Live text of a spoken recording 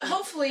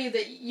hopefully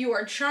that you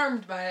are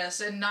charmed by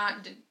us and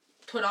not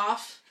put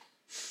off.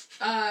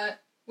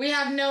 We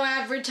have no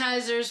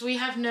advertisers. We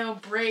have no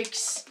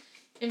breaks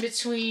in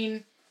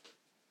between.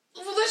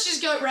 Well, let's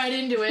just go right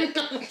into it.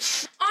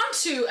 On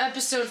to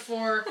episode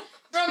 4,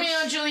 Romeo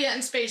and Juliet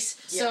in Space.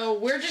 Yep. So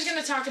we're just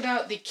going to talk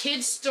about the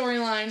kids'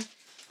 storyline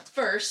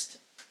first,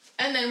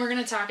 and then we're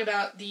going to talk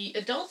about the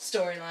adult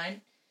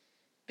storyline,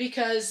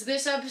 because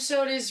this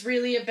episode is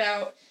really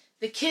about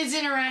the kids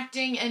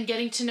interacting and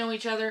getting to know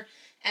each other,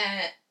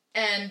 and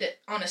in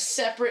a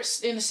separate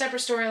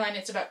storyline,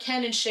 it's about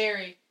Ken and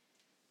Sherry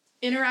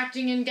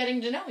interacting and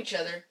getting to know each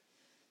other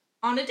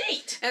on a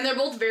date. And they're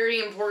both very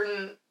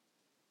important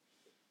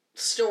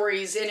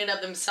stories in and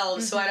of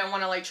themselves, so I don't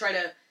want to try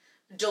to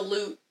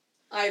dilute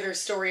either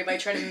story by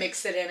trying to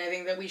mix it in. I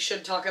think that we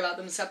should talk about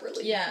them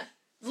separately. Yeah.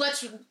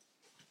 Let's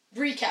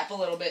recap a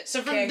little bit.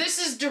 So this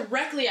is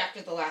directly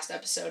after the last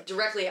episode.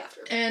 Directly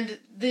after. And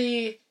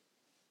the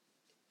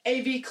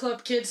AV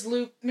Club kids,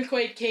 Luke,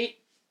 McQuaid, Kate,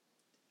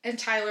 and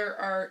Tyler,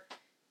 are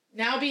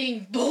now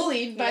being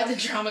bullied by the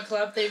drama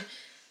club.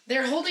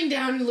 They're holding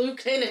down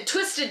Luke. In a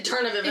twisted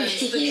turn of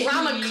events, the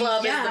drama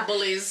club is the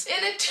bullies.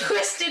 In a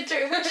twisted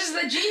turn, which is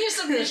the genius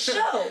of this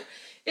show,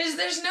 is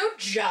there's no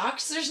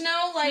jocks, there's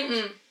no,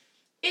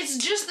 it's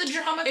just the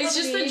drama club. It's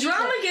just the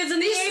drama kids in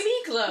the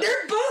AV club.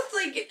 They're both,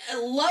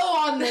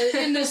 low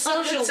in the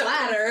social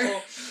ladder.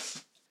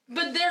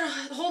 But they're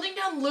holding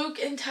down Luke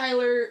and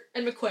Tyler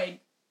and McQuaid,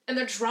 and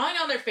they're drawing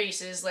on their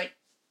faces,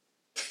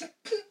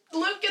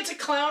 Luke gets a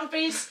clown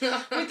face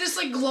with this,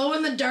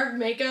 glow-in-the-dark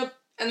makeup.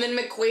 And then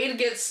McQuaid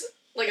gets,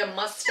 a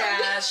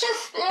mustache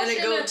and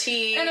a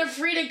goatee. And a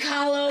Frida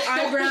Kahlo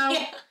eyebrow.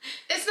 Yeah.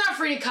 It's not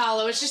Frida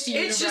Kahlo, it's just a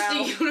unibrow. It's just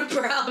a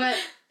unibrow. But...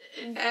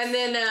 And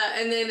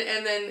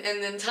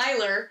then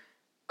Tyler...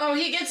 Oh,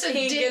 he gets a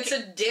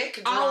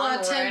dick drawn a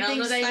la 10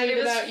 things I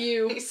hate about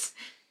you.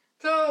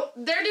 So,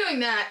 they're doing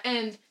that,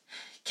 and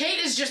Kate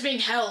is just being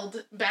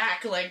held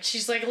back.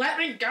 She's like, let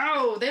me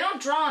go. They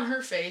don't draw on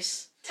her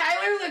face.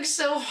 Tyler looks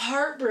so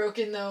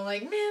heartbroken, though.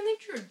 Man, they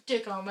drew a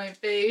dick on my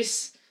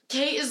face.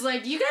 Kate is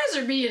like, you guys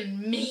are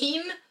being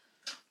mean.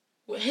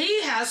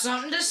 He has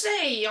something to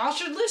say. Y'all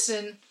should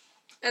listen.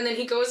 And then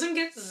he goes and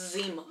gets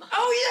Zima.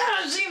 Oh,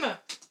 yeah, Zima.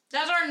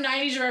 That's our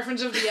 90s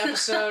reference of the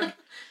episode.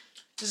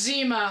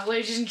 Zima,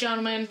 ladies and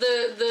gentlemen.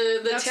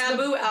 The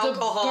taboo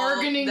alcohol the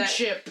bargaining that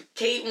chip.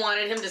 Kate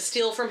wanted him to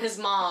steal from his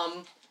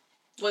mom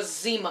was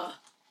Zima.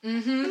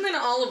 Mm-hmm. And then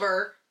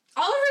Oliver's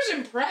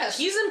impressed.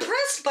 He's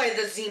impressed by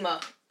the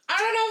Zima. I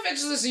don't know if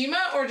it's the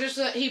Zima or just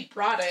that he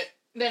brought it.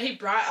 That he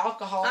brought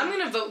alcohol. I'm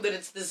gonna vote that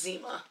it's the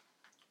Zima.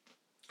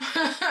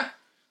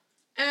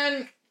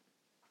 And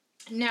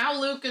now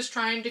Luke is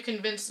trying to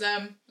convince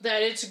them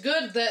that it's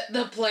good that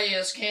the play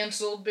is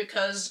canceled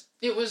because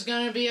it was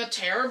gonna be a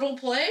terrible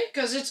play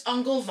because it's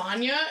Uncle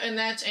Vanya and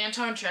that's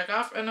Anton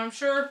Chekhov, and I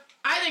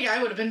think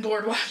I would have been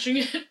bored watching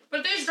it.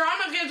 But these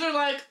drama kids are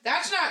like,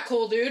 that's not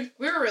cool, dude.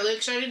 We were really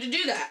excited to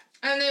do that.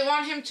 And they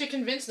want him to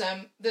convince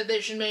them that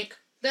they should make...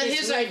 That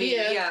his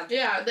idea...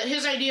 Yeah, that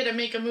his idea to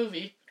make a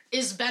movie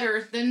is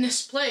better than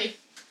this play.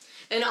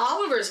 And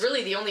Oliver's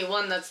really the only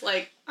one that's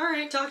like,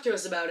 alright, talk to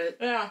us about it.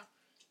 Yeah.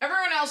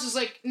 Everyone else is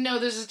like, no,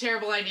 this is a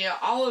terrible idea.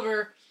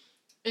 Oliver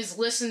is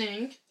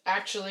listening,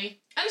 actually.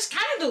 And he's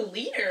kind of the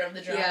leader of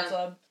the drama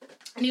club.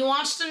 And he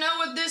wants to know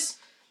what this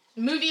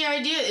movie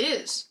idea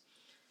is.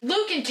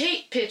 Luke and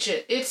Kate pitch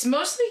it. It's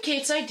mostly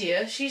Kate's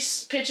idea. She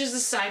pitches the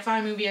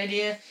sci-fi movie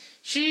idea.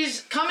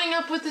 She's coming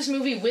up with this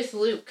movie with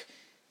Luke.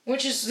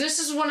 This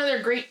is one of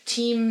their great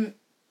team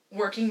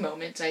working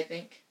moments, I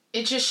think.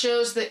 It just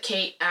shows that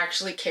Kate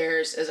actually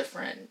cares as a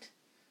friend.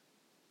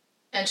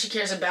 And she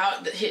cares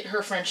about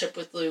her friendship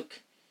with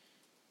Luke.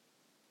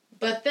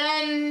 But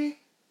then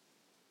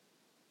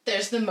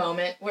there's the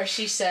moment where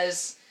she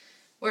says,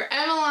 where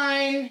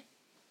Emmeline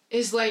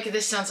is like,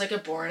 this sounds like a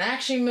Bourne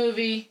action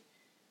movie.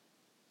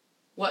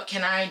 What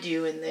can I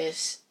do in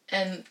this?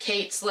 And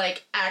Kate's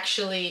like,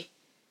 actually,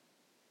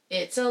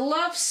 it's a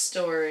love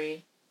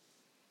story.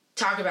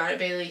 Talk about it,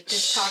 Bailey.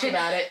 Just talk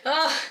about it.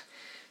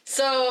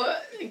 So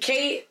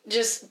Kate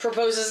just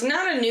proposes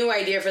not a new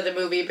idea for the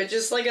movie, but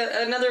just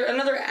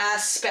another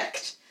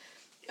aspect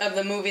of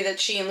the movie that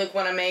she and Luke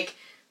want to make.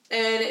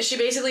 And she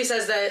basically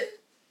says that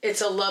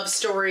it's a love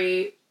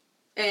story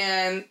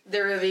and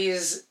there are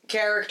these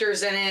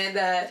characters in it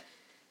that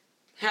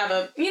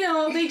have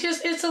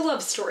it's a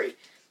love story.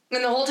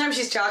 And the whole time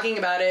she's talking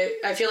about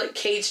it, I feel like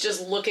Kate's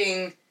just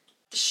looking.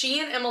 She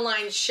and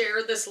Emmeline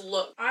share this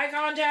look. Eye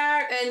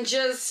contact. And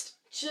just...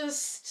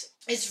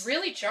 It's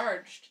really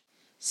charged.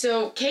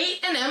 So, Kate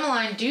and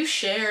Emmeline do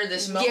share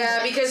this moment.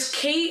 Yeah, because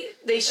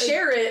they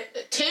share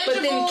it,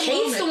 but then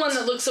Kate's the one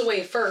that looks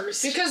away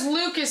first. Because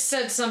Luke has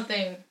said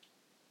something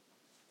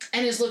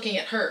and is looking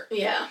at her.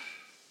 Yeah.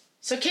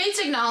 So, Kate's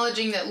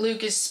acknowledging that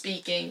Luke is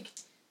speaking,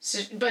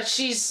 but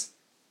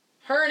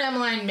her and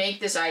Emmeline make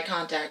this eye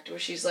contact where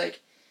she's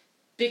like,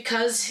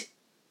 because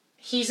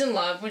he's in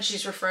love, when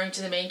she's referring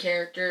to the main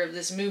character of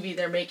this movie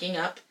they're making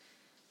up,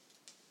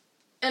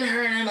 and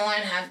her and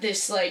Emmeline have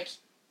this,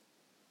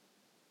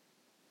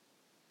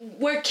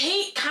 where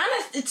Kate kind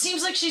of, it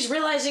seems like she's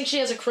realizing she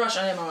has a crush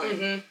on Emmeline.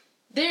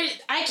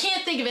 Mm-hmm. I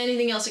can't think of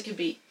anything else it could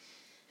be.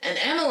 And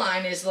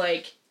Emmeline is,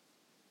 like,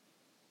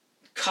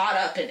 caught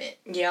up in it.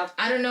 Yeah.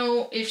 I don't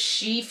know if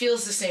she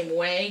feels the same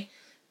way,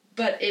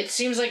 but it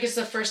seems like it's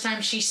the first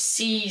time she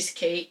sees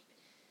Kate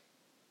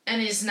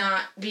and is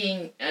not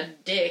being a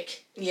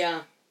dick.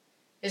 Yeah.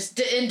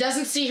 And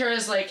doesn't see her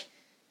as, like,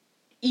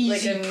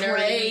 easy like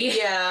prey.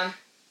 Yeah.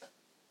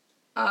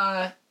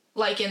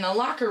 Like in the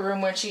locker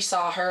room when she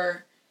saw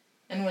her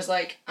and was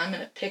like, I'm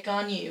gonna pick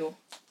on you.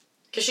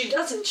 Because she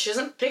doesn't. She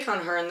doesn't pick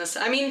on her in this.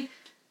 I mean,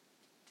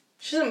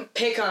 she doesn't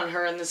pick on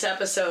her in this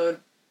episode,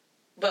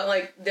 but,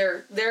 like,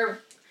 their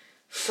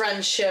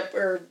friendship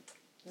or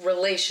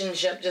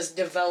relationship just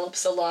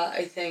develops a lot,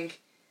 I think,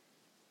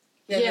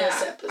 in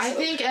this episode. I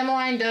think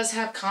Emmeline does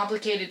have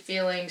complicated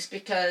feelings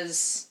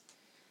because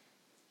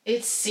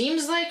it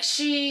seems like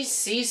she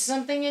sees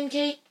something in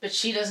Kate, but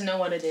she doesn't know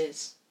what it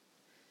is.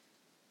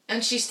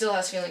 And she still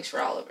has feelings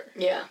for Oliver.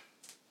 Yeah.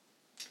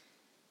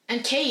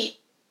 And Kate,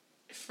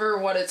 for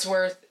what it's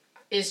worth,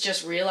 is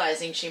just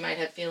realizing she might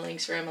have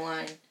feelings for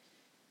Emmeline.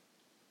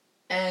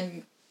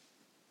 And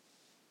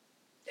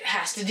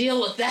has to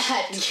deal with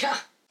that. Yeah.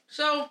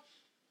 So,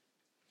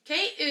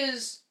 Kate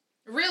is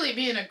really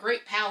being a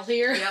great pal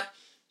here. Yep.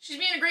 She's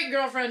being a great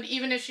girlfriend,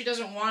 even if she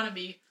doesn't want to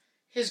be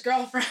his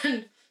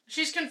girlfriend.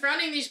 She's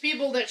confronting these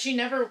people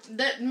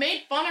that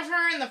made fun of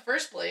her in the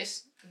first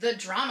place. The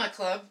drama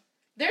club.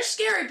 They're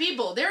scary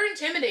people. They're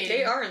intimidating.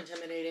 They are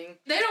intimidating.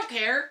 They don't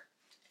care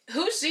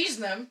who sees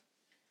them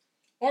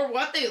or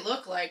what they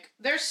look like.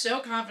 They're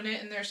so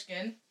confident in their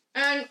skin.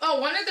 And,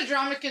 one of the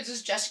drama kids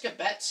is Jessica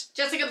Betts.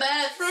 Jessica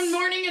Betts! From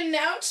Morning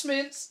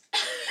Announcements.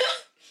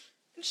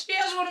 She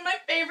has one of my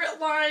favorite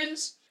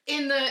lines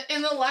in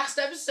the last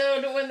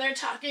episode when they're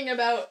talking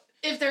about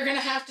if they're gonna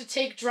have to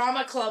take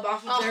drama club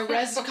off of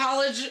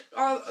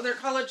their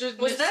college admission.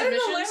 Was that in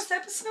the last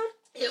episode?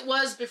 It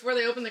was, before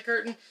they opened the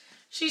curtain.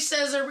 She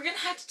says, are we going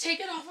to have to take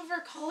it off of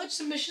our college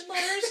submission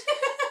letters?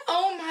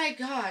 Oh, my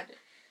God.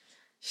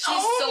 She's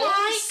so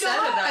upset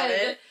about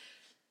it.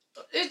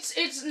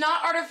 It's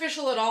not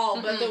artificial at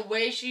all, but the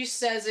way she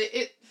says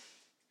it...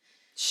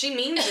 She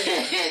means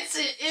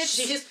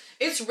it.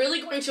 It's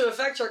really going to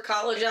affect her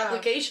college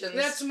applications.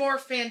 That's more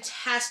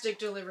fantastic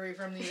delivery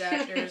from these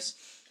actors.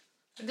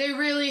 They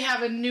really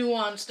have a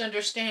nuanced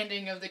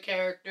understanding of the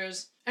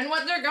characters and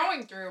what they're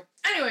going through.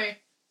 Anyway,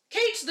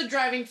 Kate's the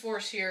driving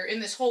force here in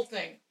this whole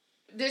thing.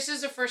 This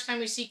is the first time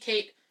we see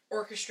Kate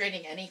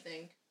orchestrating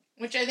anything,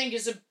 which I think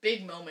is a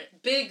big moment.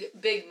 Big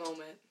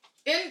moment.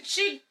 And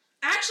she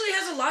actually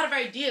has a lot of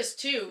ideas,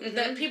 too,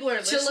 that people are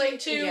listening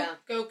to. Yeah.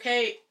 Go,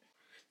 Kate.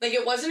 Like,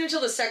 it wasn't until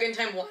the second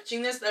time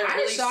watching this that I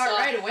really saw it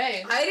right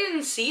away. I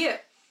didn't see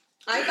it.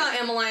 I thought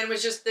Emmeline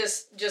was just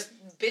this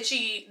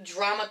bitchy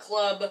drama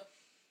club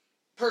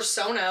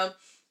persona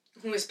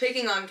who was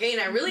picking on Kate,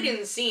 and I really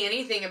didn't see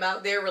anything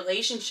about their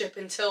relationship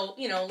until,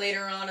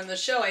 later on in the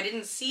show. I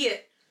didn't see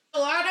it. A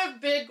lot of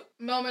big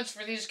moments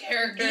for these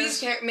characters.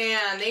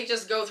 They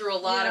just go through a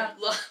lot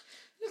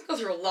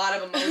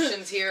of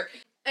emotions here.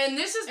 And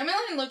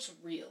Emmeline looks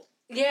real.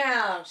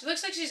 Yeah. She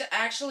looks like she's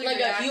actually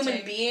like a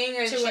human being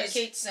and to what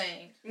Kate's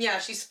saying. Yeah,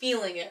 she's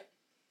feeling it.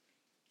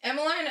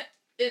 Emmeline,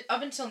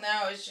 up until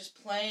now, is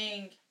just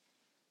playing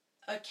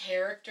a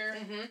character.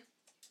 Mm-hmm.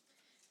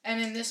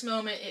 And in this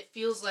moment, it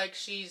feels like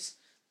sees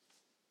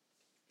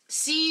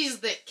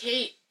that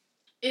Kate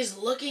is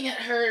looking at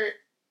her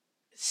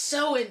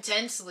so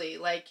intensely.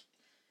 Like,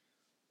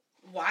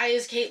 why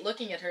is Kate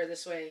looking at her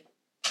this way?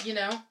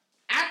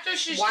 After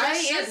she's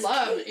just said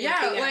love. Kate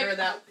looking at her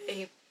that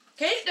way?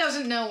 Kate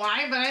doesn't know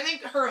why, but I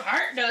think her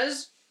heart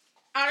does.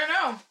 I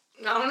don't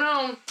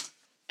know.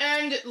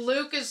 And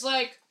Luke is,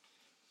 like,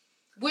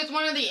 with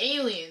one of the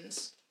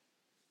aliens.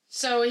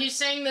 So he's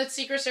saying that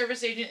Secret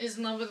Service agent is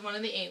in love with one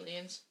of the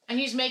aliens. And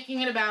he's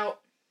making it about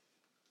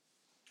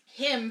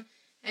him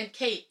and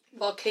Kate.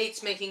 Well,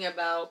 Kate's making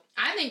about...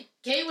 I think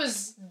Kate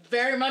was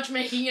very much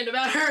making it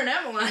about her and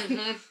Emmeline.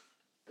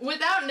 Mm-hmm.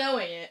 Without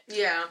knowing it.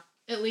 Yeah.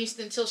 At least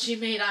until she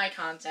made eye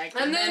contact.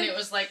 And then it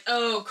was like,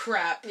 oh,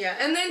 crap. Yeah,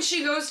 and then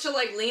she goes to,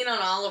 like, lean on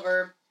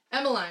Oliver.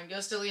 Emmeline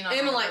goes to lean on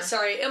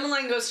Oliver.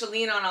 Emmeline goes to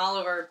lean on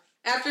Oliver.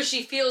 After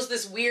she feels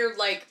this weird,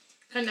 like...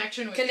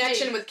 Connection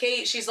with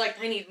Kate. She's like,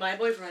 I need my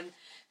boyfriend.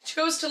 She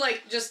goes to,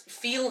 like, just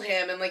feel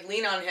him and, like,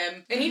 lean on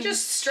him. And he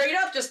just straight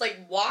up just, like,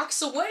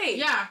 walks away.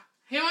 Yeah.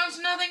 He wants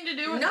nothing to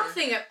do with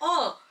Nothing at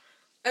all.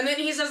 And then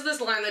he says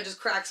this line that just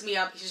cracks me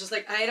up. He's just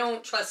like, I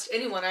don't trust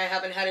anyone I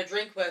haven't had a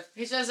drink with.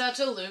 He says that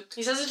to Luke.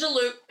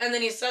 And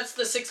then he sets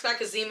the six-pack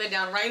of Zima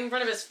down right in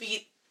front of his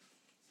feet.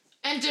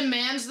 And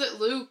demands that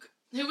Luke,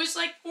 who is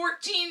like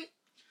 14,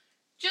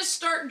 just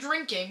start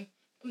drinking.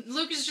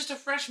 Luke is just a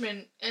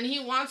freshman, and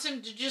he wants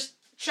him to just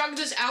chug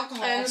this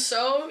alcohol. And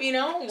so,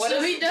 what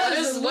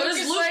does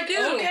Luke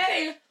do?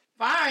 Okay,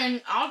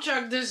 fine, I'll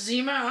chug this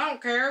Zima, I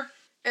don't care.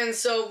 And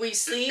so we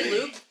see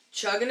Luke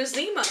chugging his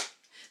Zima.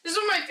 This is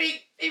one of my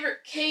favorite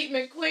Kate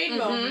McQuaid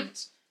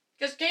moments.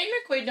 Because Kate and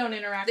McQuaid don't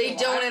interact a lot.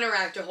 They don't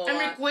interact a whole lot.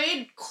 And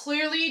McQuaid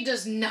clearly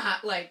does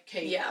not like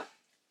Kate. Yeah.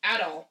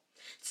 at all.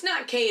 It's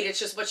not Kate, it's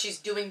just what she's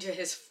doing to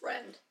his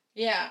friend.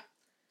 Yeah.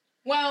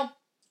 Well,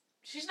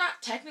 she's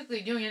not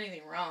technically doing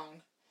anything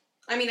wrong.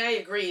 I mean, I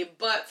agree,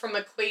 but from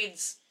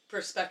McQuaid's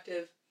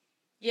perspective.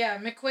 Yeah,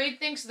 McQuaid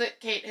thinks that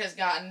Kate has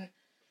gotten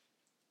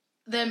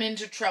them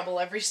into trouble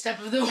every step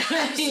of the way.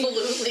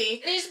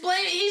 Absolutely.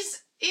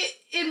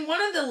 In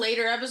one of the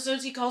later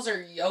episodes, he calls her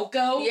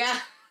Yoko. Yeah.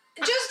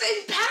 Just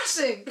in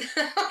passing.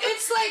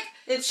 It's like...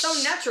 It's so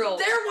natural.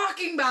 They're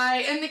walking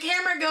by, and the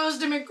camera goes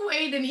to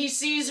McQuaid, and he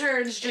sees her,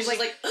 and it's just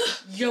like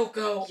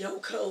Yoko.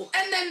 Yoko.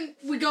 And then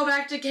we go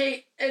back to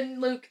Kate and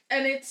Luke,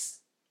 and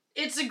it's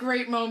a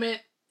great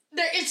moment.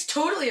 It's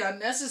totally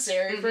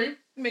unnecessary for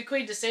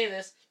McQuaid to say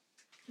this.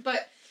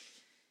 But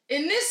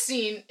in this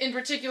scene, in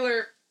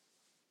particular,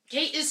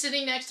 Kate is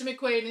sitting next to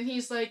McQuaid, and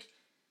he's like...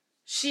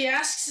 She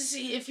asks to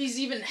see if he's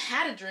even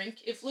had a drink,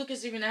 if Luke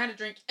has even had a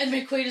drink, and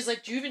McQuaid is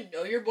like, do you even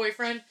know your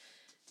boyfriend?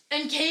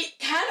 And Kate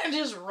kind of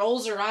just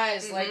rolls her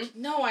eyes like,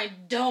 no, I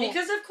don't.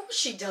 Because of course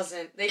she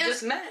doesn't. They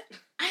just met.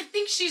 I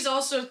think she's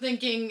also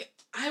thinking,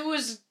 I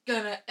was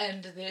gonna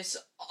end this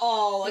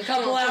all a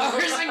couple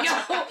hours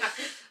ago.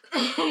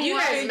 You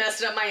guys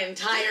messed up my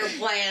entire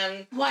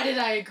plan. Why did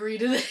I agree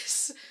to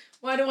this?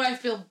 Why do I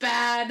feel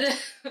bad?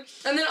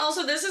 And then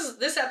also,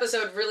 this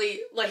episode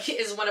really, like,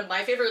 is one of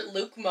my favorite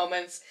Luke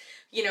moments,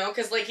 you know,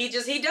 because, like, he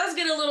does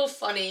get a little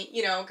funny,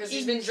 you know, because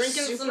he's been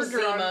drinking some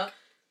Zima,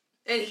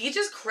 and he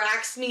just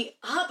cracks me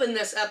up in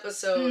this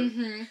episode,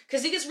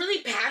 because he gets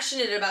really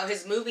passionate about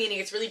his movie, and he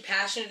gets really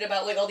passionate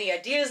about, like, all the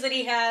ideas that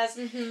he has,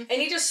 and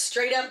he just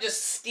straight up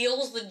just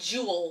steals the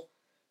jewel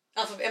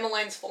off of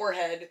Emmeline's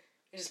forehead,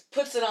 and just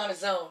puts it on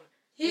his own.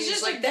 He's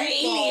just like, the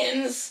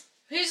aliens!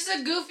 He's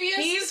the goofiest.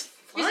 He's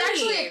funny. He's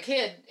actually a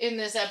kid in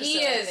this episode. He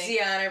is,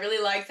 yeah, and I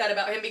really like that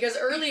about him, because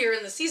earlier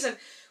in the season,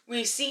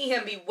 we see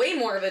him be way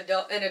more of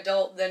an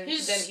adult than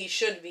he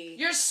should be.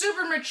 You're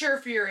super mature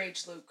for your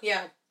age, Luke.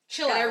 Yeah.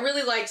 Chill out. And I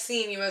really like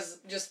seeing you as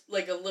just,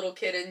 like, a little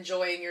kid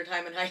enjoying your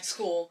time in high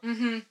school.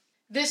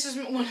 This is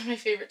one of my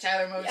favorite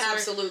Tyler moments.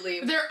 Absolutely.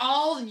 They're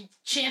all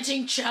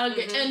chanting Chug,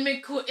 and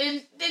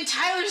and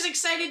Tyler's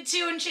excited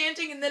too and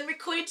chanting, and then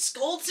McQuaid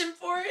scolds him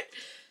for it.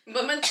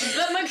 But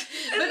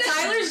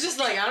Tyler's just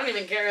like, I don't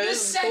even care. The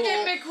This is second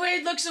cool.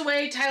 McQuaid looks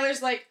away,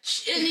 Tyler's like,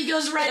 and he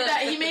goes right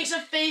back. He makes a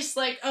face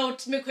like, oh,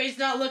 McQuaid's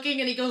not looking,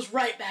 and he goes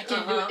right back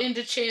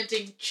into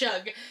chanting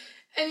Chug.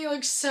 And he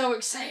looks so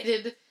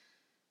excited.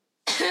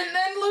 And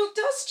then Luke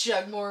does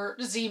chug more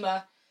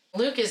Zima.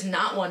 Luke is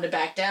not one to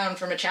back down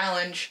from a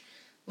challenge.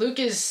 Luke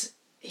is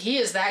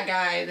that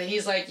guy that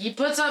he's like, you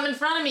put something in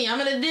front of me, I'm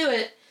gonna do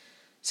it.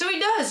 So he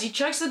does. He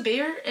chugs the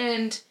beer,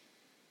 and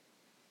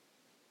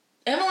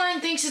Emmeline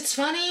thinks it's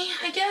funny,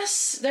 I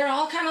guess. They're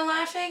all kind of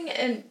laughing,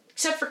 and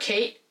except for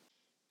Kate.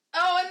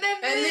 Oh, and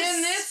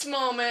then this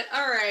moment.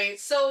 All right,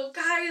 so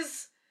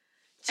guys,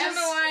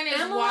 Emmeline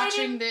is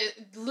watching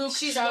Luke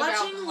She's chug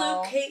watching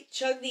alcohol. Luke Kate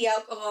chug the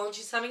alcohol, and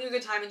she's having a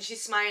good time, and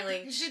she's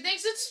smiling. She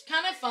thinks it's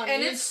kind of funny.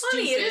 And it's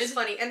funny. Stupid. It is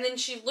funny. And then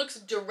she looks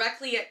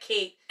directly at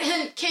Kate.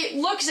 And Kate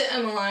looks at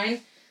Emmeline,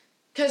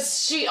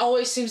 because she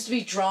always seems to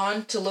be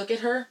drawn to look at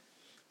her.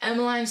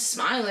 Emmeline's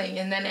smiling,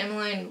 and then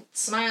Emmeline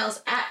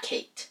smiles at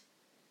Kate.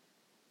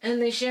 And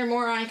they share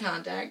more eye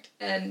contact,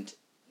 and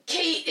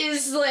Kate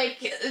is,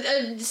 like,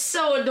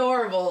 so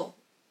adorable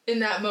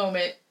in that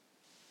moment.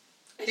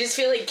 I just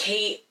feel like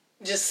Kate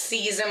just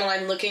sees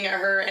Emmeline looking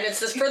at her, and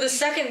it's for the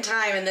second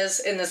time in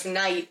this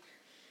night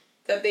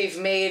that they've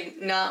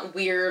made not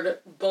weird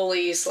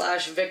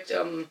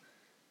bully/victim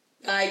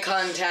eye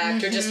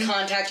contact or just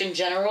contact in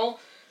general.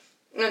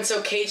 And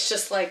so Kate's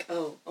just like,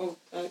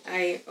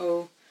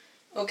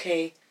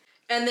 okay.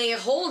 And they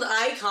hold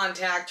eye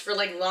contact for,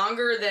 like,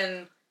 longer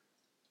than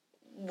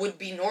would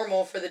be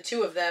normal for the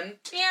two of them.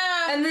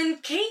 Yeah. And then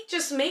Kate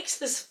just makes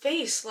this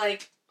face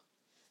like,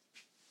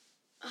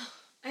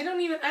 I don't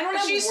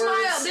have she words.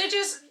 smiles. They're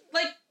just,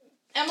 like,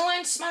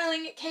 Emmeline's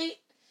smiling at Kate.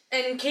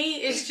 And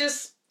Kate is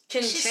just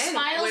content. She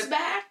smiles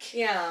back.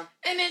 Yeah.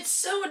 And it's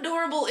so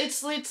adorable.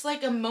 It's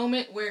like a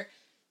moment where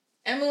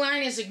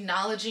Emmeline is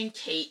acknowledging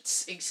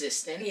Kate's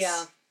existence.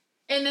 Yeah.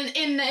 In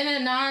a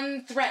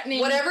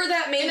non-threatening... Whatever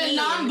that may mean. In a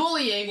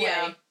non-bullying way.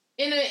 Yeah.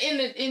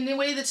 In a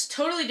way that's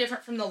totally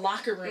different from the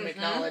locker room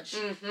acknowledge.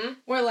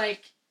 Where,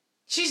 like,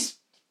 she's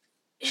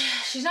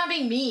not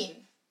being mean.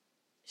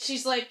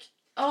 She's like,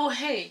 oh,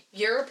 hey.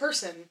 You're a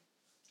person.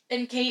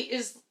 And Kate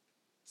is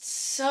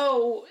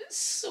so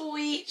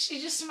sweet. She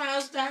just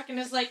smiles back and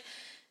is like,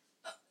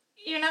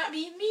 you're not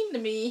being mean to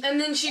me. And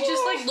then she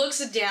just, like,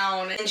 looks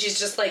down and she's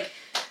just like,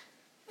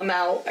 I'm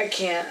out. I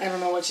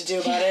don't know what to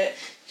do about it.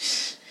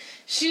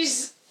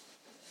 She's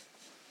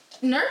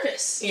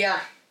nervous. Yeah.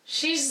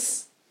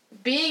 She's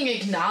being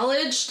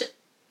acknowledged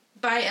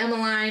by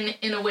Emmeline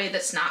in a way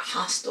that's not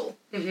hostile.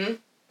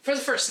 For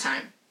the first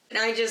time. And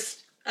I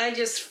just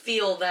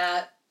feel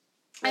that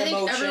emotion. I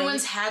think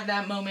everyone's had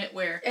that moment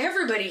where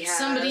everybody has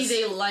somebody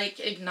they like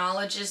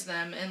acknowledges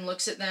them and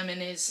looks at them and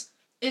it's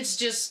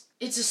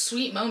a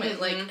sweet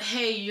moment. Like,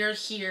 hey, you're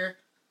here.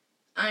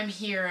 I'm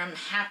here. I'm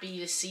happy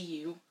to see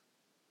you.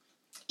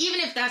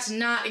 Even if that's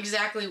not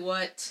exactly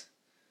what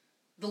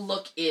the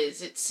look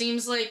is. It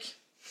seems like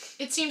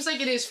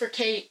it is for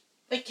Kate.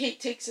 Like, Kate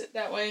takes it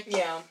that way.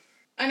 Yeah.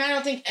 And I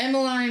don't think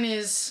Emmeline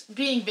is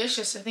being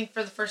vicious. I think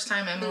for the first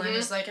time, Emmeline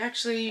is like,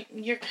 actually,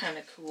 you're kind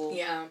of cool.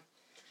 Yeah.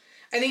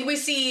 I think we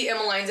see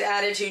Emmeline's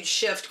attitude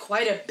shift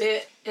quite a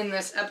bit in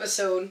this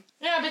episode.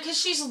 Yeah, because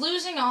she's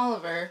losing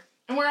Oliver.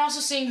 And we're also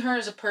seeing her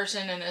as a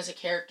person and as a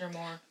character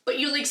more. But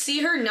you, like,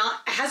 see her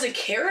not as a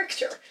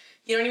character.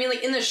 You know what I mean?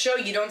 Like, in the show,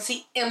 you don't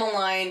see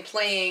Emmeline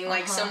playing,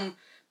 like, some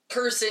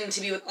person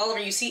to be with Oliver.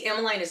 You see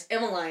Emmeline as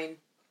Emmeline.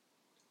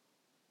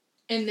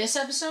 In this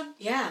episode?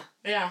 Yeah.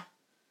 Yeah.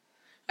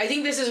 I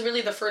think this is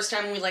really the first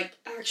time we, like,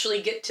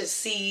 actually get to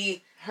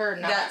see her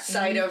that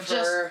side of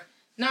her.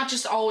 Not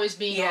just always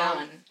being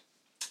on.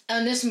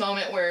 And this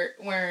moment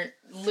where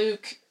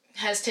Luke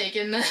has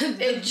taken the...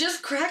 It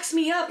just cracks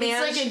me up,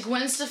 man. It's like a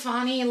Gwen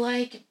Stefani,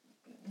 like,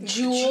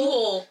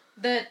 jewel.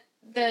 That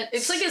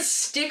it's like a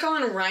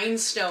stick-on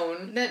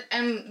rhinestone. That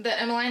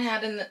Emmeline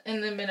had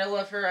in the middle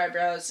of her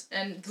eyebrows.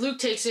 And Luke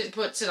takes it and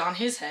puts it on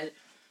his head.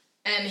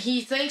 And he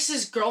thanks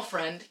his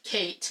girlfriend,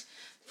 Kate,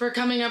 for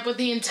coming up with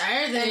the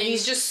entire thing. And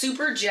he's just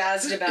super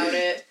jazzed about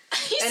it.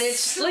 And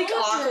it's, so like,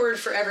 awkward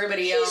for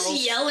everybody else.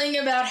 He's yelling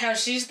about how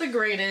she's the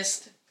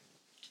greatest.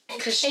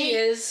 Because she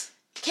is.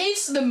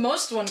 Kate's the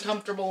most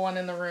uncomfortable one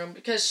in the room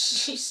because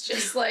she's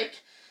just like,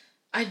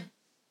 I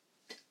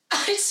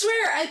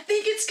swear, I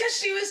think it's because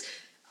she was...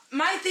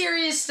 My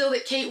theory is still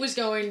that Kate was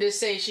going to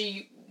say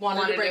she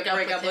wanted to break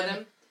up with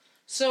him.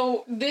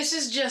 So this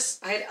is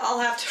just... I'll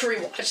have to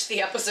rewatch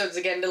the episodes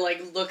again to,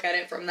 like, look at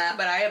it from that,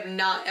 but I have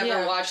not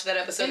ever watched that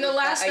episode. In the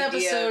last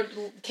episode,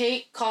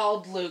 Kate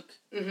called Luke.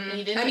 Mm-hmm.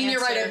 He didn't answer.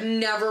 You're right, I've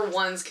never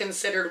once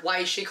considered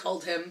why she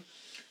called him.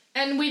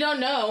 And we don't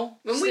know.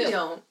 We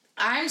don't.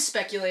 I'm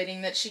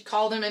speculating that she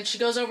called him and she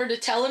goes over to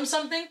tell him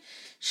something.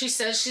 She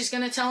says she's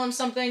going to tell him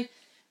something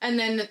and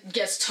then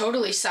gets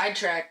totally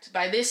sidetracked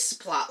by this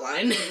plot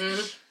line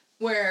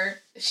where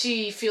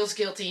she feels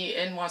guilty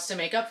and wants to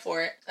make up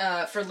for it,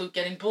 for Luke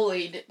getting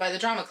bullied by the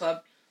drama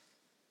club.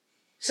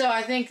 So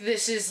I think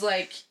this is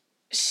like,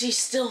 she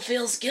still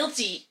feels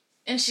guilty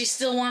and she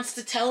still wants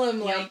to tell him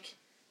like,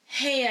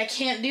 hey, I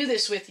can't do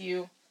this with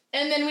you.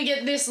 And then we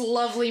get this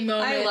lovely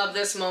moment. I love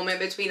this moment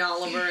between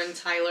Oliver and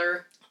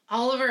Tyler.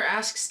 Oliver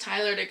asks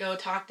Tyler to go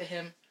talk to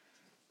him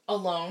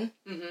alone.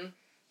 Mm-hmm.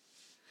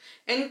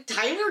 And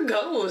Tyler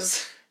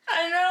goes.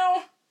 I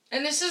know.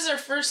 And this is our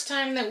first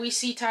time that we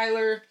see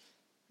Tyler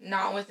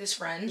not with his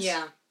friends.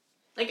 Yeah.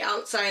 Like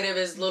outside of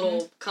his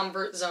little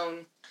comfort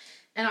zone.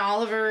 And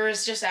Oliver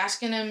is just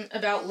asking him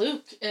about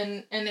Luke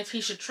and if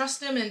he should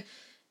trust him.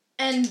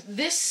 And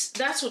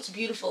that's what's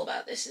beautiful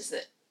about this is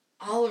that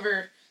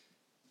Oliver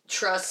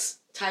trusts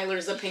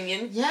Tyler's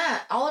opinion.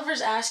 Yeah,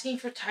 Oliver's asking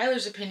for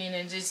Tyler's opinion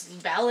and is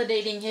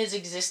validating his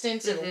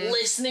existence and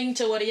listening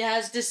to what he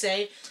has to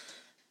say.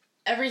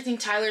 Everything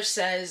Tyler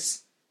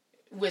says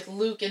with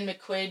Luke and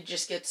McQuaid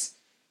just gets...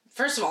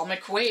 First of all,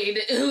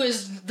 McQuaid, who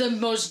is the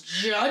most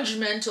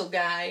judgmental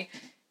guy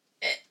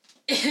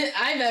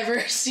I've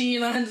ever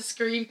seen on the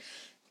screen,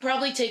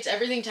 probably takes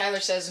everything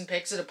Tyler says and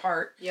picks it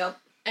apart. Yep.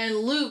 And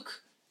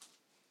Luke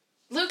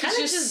kind of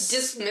just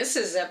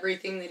dismisses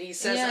everything that he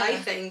says, I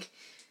think.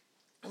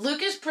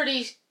 Luke is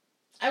pretty,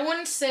 I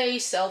wouldn't say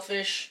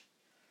selfish,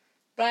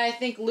 but I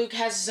think Luke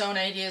has his own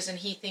ideas and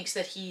he thinks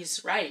that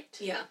he's right.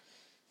 Yeah.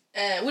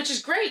 Which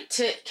is great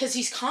because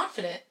he's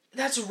confident.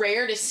 That's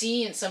rare to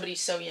see in somebody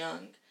so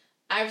young.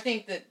 I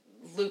think that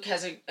Luke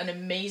has an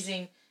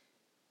amazing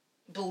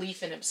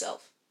belief in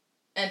himself.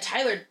 And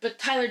Tyler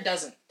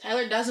doesn't.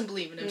 Tyler doesn't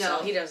believe in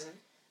himself. No, he doesn't.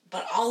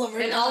 But Oliver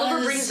does. And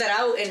Oliver brings that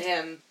out in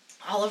him.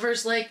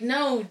 Oliver's like,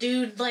 no,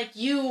 dude, like,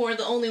 you are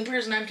the only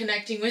person I'm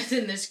connecting with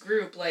in this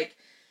group. Like,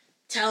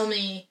 tell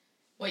me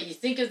what you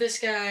think of this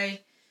guy.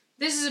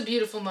 This is a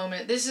beautiful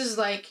moment. This is,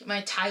 like,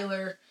 my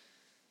Tyler...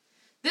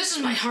 This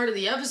is my heart of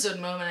the episode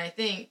moment, I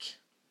think.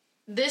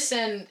 This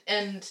and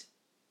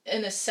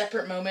in a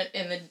separate moment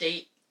in the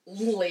date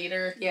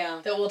later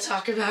that we'll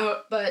talk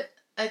about. But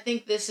I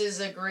think this is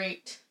a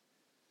great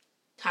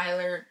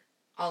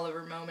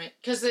Tyler-Oliver moment.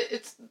 Because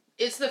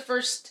it's the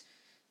first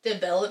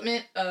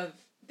development of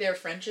their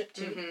friendship,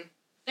 too. Mm-hmm.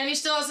 And he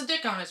still has a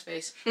dick on his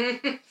face.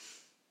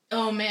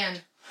 Oh, man.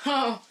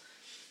 Oh.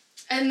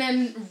 And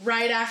then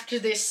right after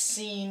this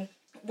scene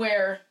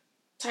where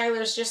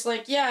Tyler's just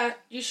like, yeah,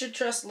 you should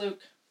trust Luke.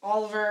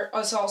 Oliver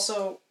has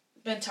also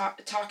been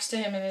talks to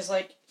him and is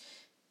like,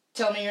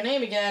 tell me your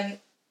name again.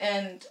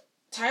 And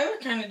Tyler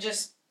kind of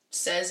just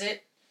says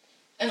it.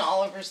 And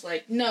Oliver's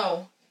like,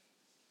 no,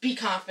 be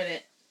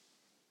confident.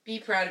 Be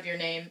proud of your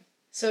name.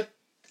 So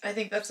I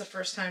think that's the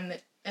first time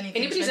that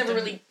anybody's ever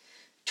really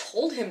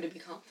told him to be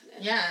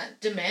confident. Yeah,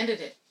 demanded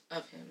it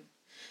of him.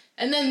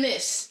 And then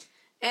this.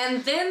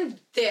 And then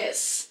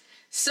this.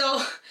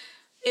 So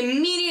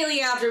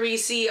immediately after we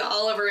see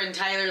Oliver and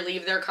Tyler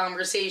leave their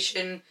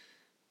conversation,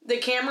 the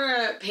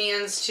camera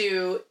pans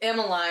to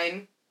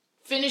Emmeline.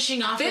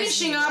 Finishing off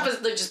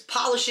as like just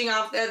polishing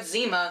off that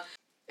Zima.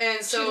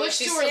 And so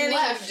she's standing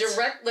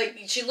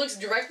she looks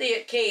directly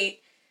at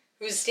Kate,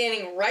 who's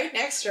standing right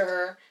next to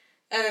her,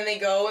 And then they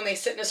go and they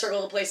sit in a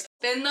circle to play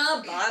spin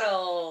the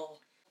bottle.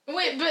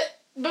 Wait,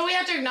 but we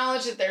have to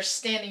acknowledge that they're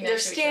standing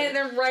next to each other.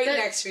 They're right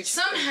next to each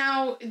other.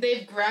 Somehow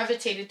they've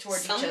gravitated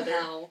toward each other.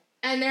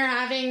 And they're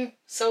having...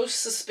 So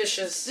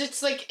suspicious.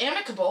 It's, like,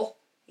 amicable.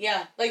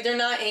 Yeah. Like, they're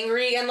not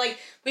angry. And, like,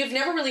 we've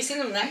never really seen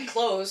them that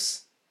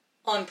close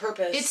on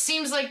purpose. It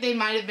seems like they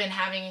might have been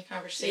having a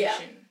conversation.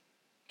 Yeah.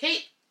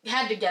 Kate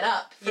had to get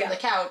up from the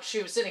couch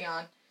she was sitting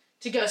on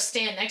to go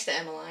stand next to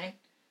Emmeline.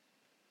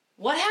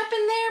 What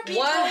happened there,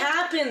 people? What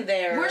happened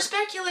there? We're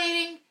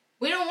speculating.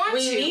 We don't want to.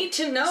 We need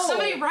to know.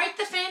 Somebody write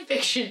the fan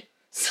fiction.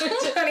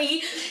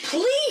 Somebody,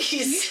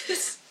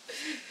 please.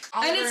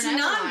 Oliver and it's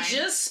not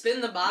just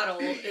spin the bottle.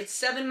 It's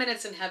 7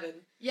 minutes in heaven.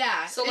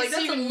 Yeah. So, like,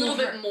 that's a little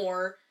bit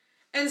more.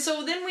 And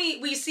so then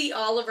we see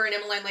Oliver and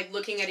Emmeline, like,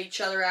 looking at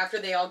each other after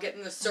they all get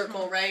in the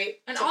circle, right?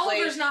 And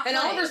Oliver's not playing.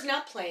 And Oliver's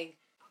not playing.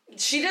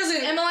 She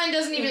doesn't... Emmeline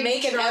doesn't even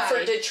make an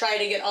effort to try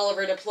to get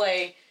Oliver to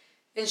play.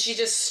 And she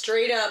just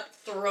straight up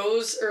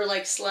throws or,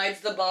 like,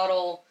 slides the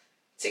bottle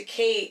to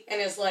Kate and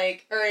is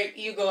like, all right,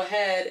 you go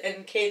ahead.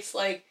 And Kate's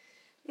like,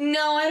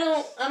 no, I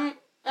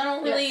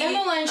don't really...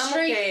 Emmeline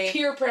straight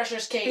peer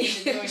pressures Kate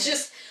into doing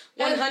just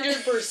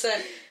 100%.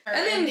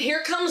 And then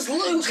here comes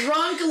Luke.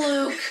 Drunk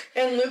Luke.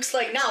 And Luke's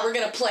like, no, we're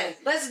going to play.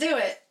 Let's do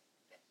it.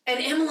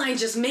 And Emmeline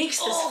just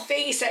makes this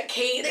face at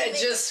Kate that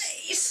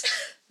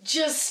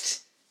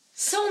just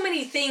so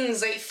many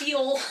things I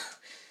feel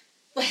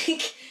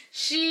like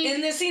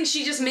in this scene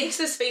she just makes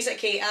this face at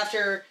Kate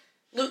after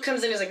Luke comes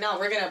in and is like, no,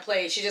 we're going to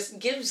play. She just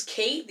gives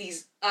Kate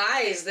these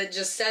eyes that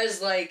just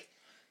says, like,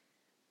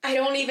 I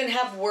don't even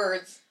have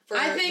words for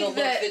the look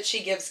that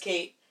she gives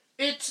Kate.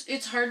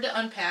 It's hard to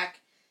unpack.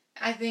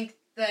 I think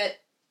that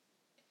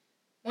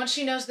once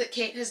she knows that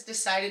Kate has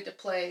decided to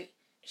play,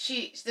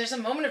 there's a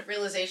moment of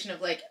realization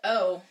of, like,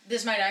 oh,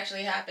 this might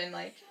actually happen.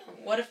 Like,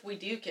 what if we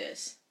do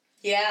kiss?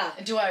 Yeah.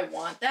 And do I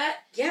want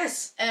that?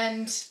 Yes.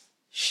 And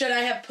should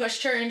I have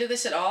pushed her into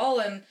this at all?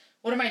 And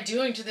what am I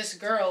doing to this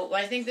girl?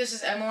 I think this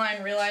is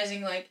Emmeline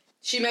realizing, like...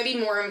 She might be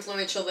more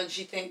influential than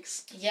she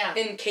thinks. Yeah.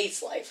 In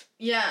Kate's life.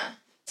 Yeah.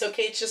 So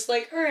Kate's just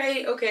like, all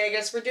right, okay, I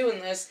guess we're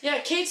doing this. Yeah,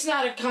 Kate's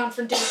not a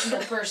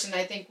confrontational person,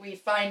 I think we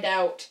find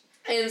out.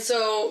 And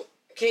so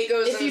Kate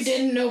goes... If you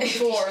didn't know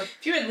before.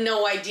 If you had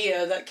no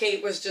idea that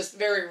Kate was just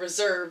very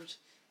reserved,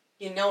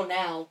 you know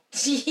now.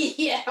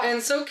 Yeah.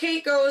 And so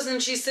Kate goes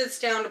and she sits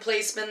down to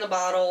play Spin the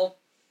Bottle.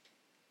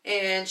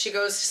 And she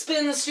goes,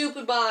 spin the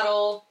stupid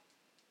bottle.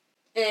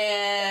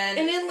 And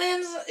it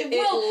lands...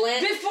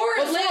 Before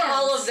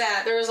all of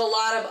that, there was a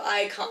lot of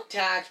eye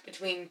contact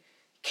between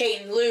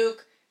Kate and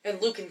Luke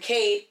and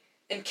Kate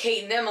and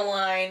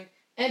Emmeline.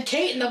 And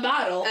Kate and the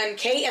bottle. And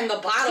Kate and the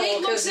bottle,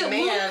 because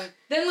man... Luke,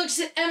 then looks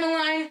at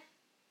Emmeline,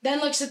 then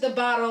looks at the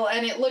bottle,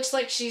 and it looks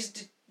like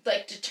she's,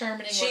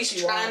 determining what she wants.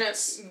 She's trying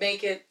to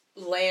make it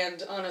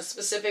land on a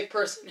specific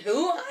person.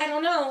 Who? I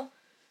don't know.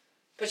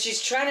 But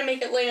she's trying to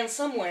make it land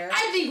somewhere.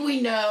 I think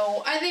we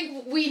know. I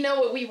think we know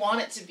what we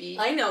want it to be.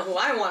 I know who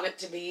I want it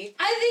to be.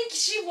 I think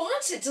she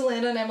wants it to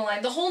land on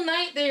Emmeline. The whole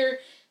night they're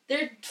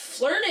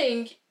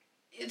flirting.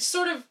 It's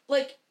sort of,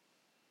 like,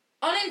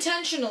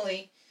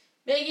 unintentionally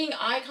making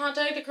eye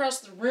contact across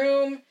the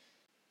room.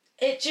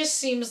 It just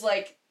seems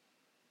like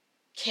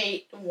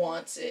Kate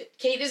wants it.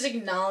 Kate is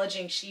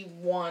acknowledging she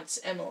wants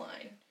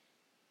Emmeline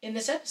in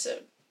this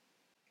episode.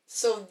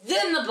 So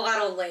then the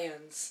bottle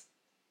lands.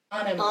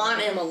 On Emmeline.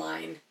 On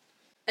Emmeline.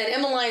 And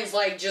Emmeline's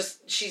like,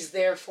 she's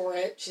there for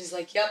it. She's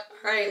like, yep,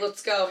 alright,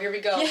 let's go. Here we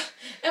go. Yeah,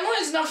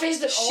 Emmeline's not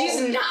phased at all. She's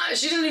not.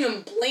 She doesn't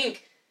even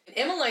blink. And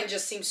Emmeline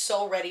just seems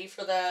so ready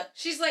for that.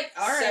 She's like,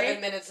 alright.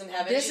 7 minutes in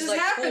heaven. This She's is like,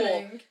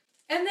 happening. Cool.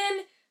 And then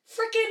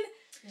frickin'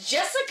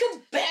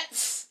 Jessica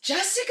Betts.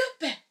 Jessica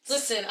Betts.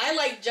 Listen, I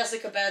like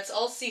Jessica Betts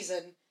all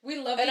season. We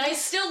love her. And you. I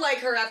still like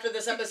her after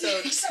this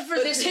episode. Except for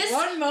this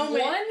one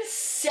moment. 1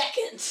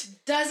 second.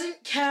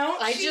 Doesn't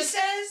count, she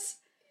says.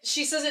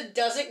 She says it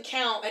doesn't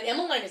count, and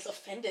Emmeline is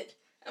offended.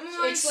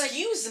 Emmeline's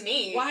Excuse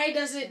me. Why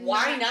does it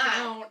not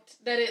count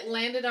that it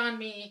landed on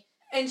me?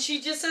 And she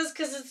just says,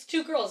 because it's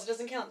 2 girls, it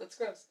doesn't count, that's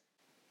gross.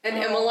 And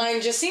Emmeline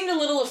just seemed a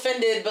little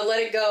offended, but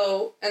let it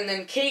go. And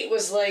then Kate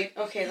was like,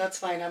 okay, that's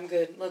fine, I'm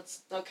good.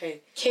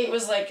 Okay. Kate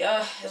was like,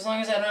 as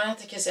long as I don't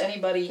have to kiss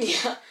anybody.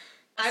 Yeah.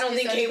 I don't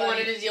think Kate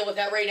wanted to deal with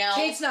that right now.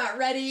 Kate's not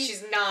ready.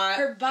 She's not.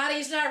 Her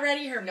body's not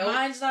ready. Her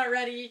mind's not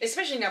ready.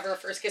 Especially not for her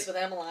first kiss with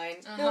Emmeline.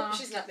 Nope,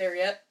 she's not there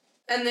yet.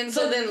 And then,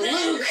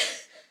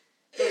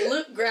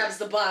 Luke grabs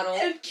the bottle.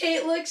 And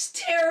Kate looks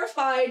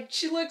terrified.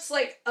 She looks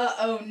like,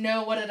 uh-oh,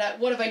 no, what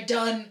have I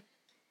done?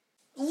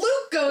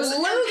 Luke goes,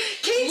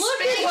 Kate's look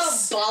face. At how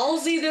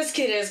ballsy this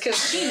kid is,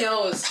 because she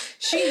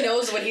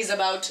knows what he's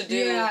about to do.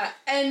 Yeah,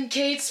 and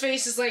Kate's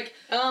face is like,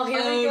 oh,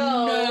 here we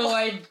go. No,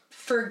 I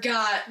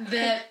forgot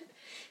that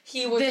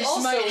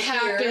this might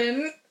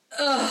happen.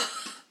 Ugh.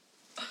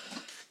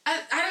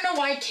 I don't know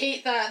why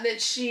Kate thought that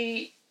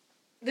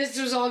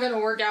this was all going to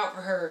work out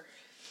for her.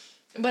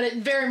 But it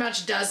very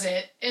much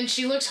doesn't. And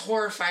she looks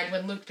horrified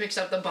when Luke picks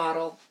up the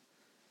bottle.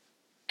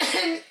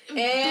 And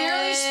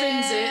barely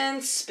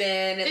spins it.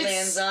 And it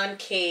lands on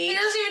Kate. He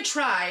doesn't even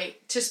try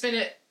to spin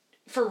it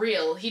for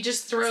real. He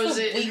just throws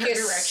it in her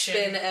direction.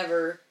 Spin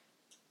ever.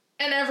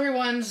 And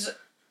everyone's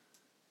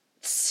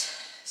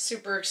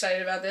super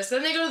excited about this.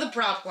 Then they go to the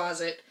prop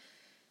closet.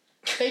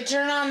 They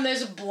turn on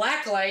this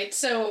black light,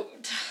 so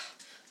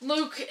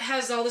Luke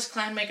has all this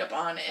clown makeup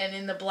on, and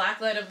in the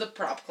black light of the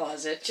prop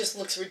closet... just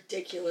looks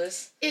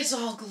ridiculous. It's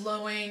all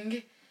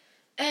glowing,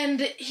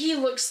 and he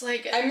looks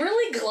like... I'm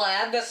really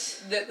glad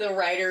that the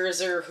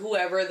writers or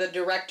whoever, the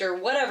director,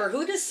 whatever,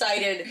 who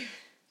decided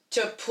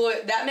to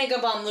put that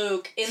makeup on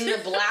Luke in the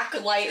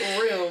black light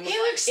room. He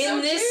looks so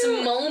in this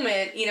cute.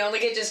 moment, you know,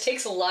 like, it just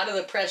takes a lot of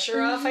the pressure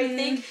off, I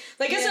think.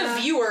 Like, as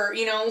a viewer,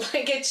 you know,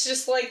 like, it's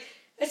just like...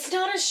 It's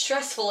not as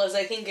stressful as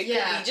I think it could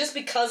be, just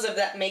because of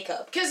that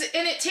makeup.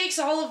 And it takes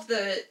all of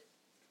the,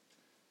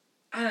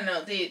 I don't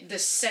know, the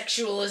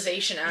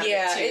sexualization out of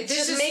it, too. It this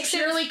just is makes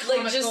purely it,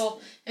 comical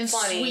like, and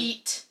funny.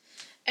 sweet.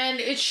 And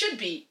it should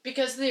be,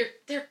 because they're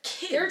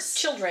kids. They're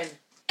children.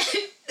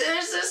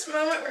 There's this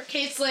moment where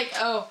Kate's like,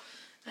 oh,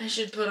 I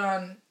should put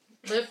on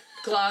lip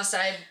gloss,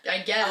 I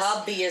guess.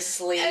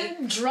 Obviously.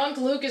 And drunk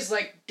Luke is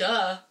like,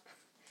 duh.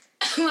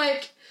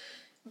 Like,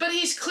 but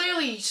he's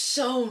clearly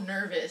so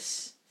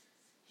nervous.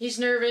 He's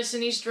nervous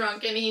and he's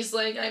drunk and he's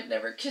like, I've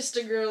never kissed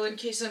a girl in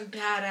case I'm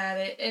bad at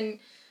it. And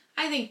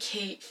I think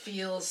Kate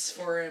feels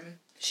for him.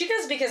 She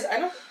does, because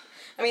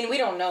we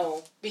don't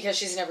know because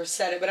she's never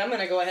said it, but I'm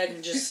going to go ahead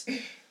and just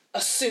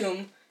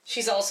assume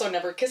she's also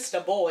never kissed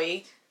a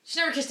boy. She's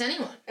never kissed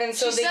anyone. And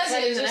so she they says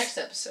it in the just, next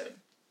episode.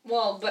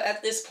 Well, but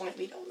at this point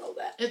we don't know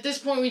that. At this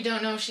point we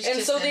don't know if she's kissed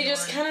kissed anyone. anyone. And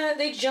so they just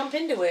they jump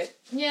into it.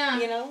 Yeah.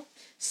 You know?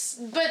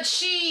 But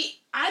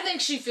I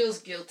think she feels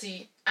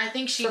guilty. I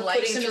think she for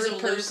likes him as a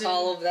Luke, person.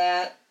 all of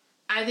that.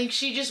 I think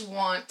she just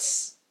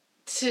wants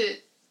to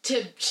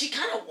she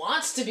kind of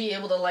wants to be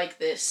able to like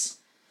this.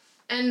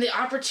 And the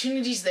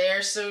opportunity's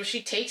there, so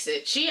she takes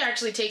it. She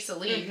actually takes the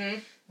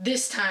lead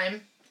this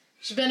time.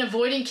 She's been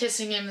avoiding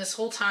kissing him this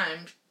whole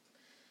time.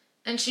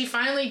 And she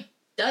finally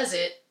does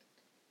it.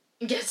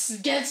 Gets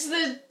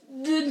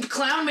the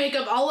clown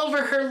makeup all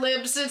over her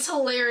lips. It's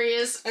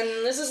hilarious. And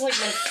this is like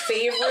my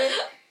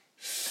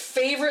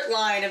favorite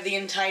line of the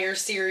entire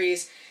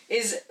series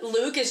is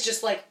Luke is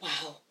just like,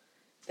 wow,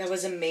 that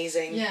was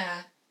amazing.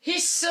 Yeah.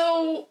 He's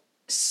so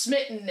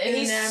smitten and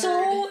he's enamored.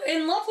 so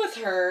in love with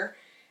her.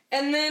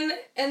 And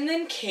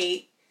then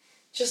Kate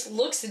just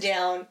looks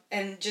down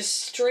and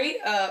just straight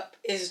up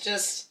is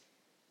just,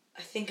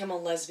 I think I'm a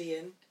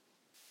lesbian.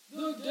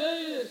 The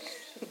gayest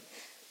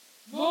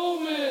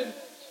moment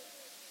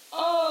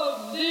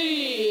of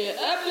the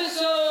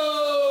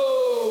episode!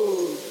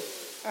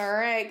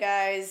 Alright,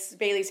 guys.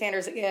 Bailey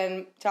Sanders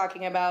again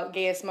talking about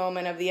gayest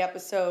moment of the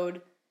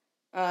episode.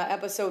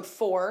 Episode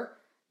 4.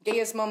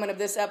 Gayest moment of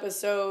this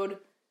episode.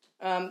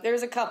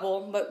 There's a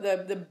couple, but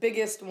the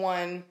biggest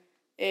one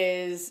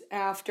is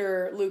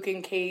after Luke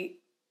and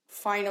Kate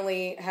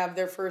finally have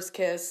their first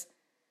kiss,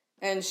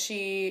 and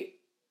she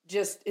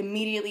just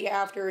immediately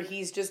after,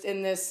 he's just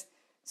in this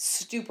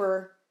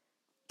stupor,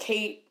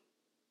 Kate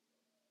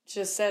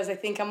just says, I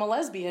think I'm a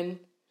lesbian.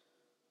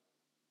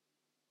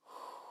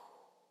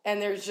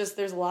 And there's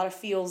a lot of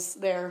feels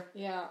there.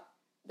 Yeah.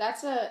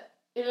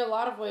 In a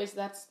lot of ways,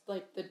 that's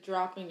like the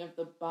dropping of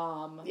the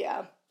bomb.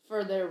 Yeah.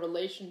 For their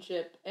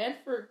relationship and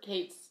for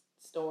Kate's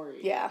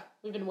story. Yeah.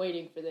 We've been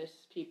waiting for this,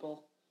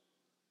 people.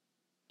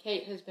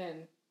 Kate has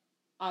been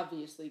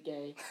obviously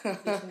gay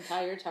this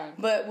entire time.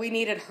 But we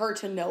needed her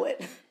to know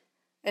it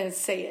and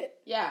say it.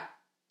 Yeah.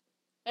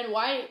 And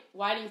why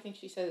do you think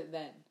she said it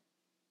then?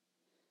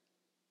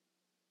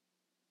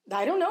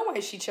 I don't know why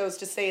she chose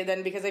to say it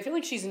then, because I feel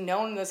like she's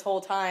known this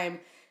whole time,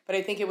 but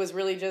I think it was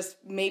really just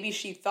maybe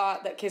she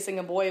thought that kissing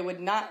a boy would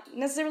not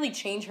necessarily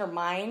change her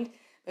mind,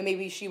 but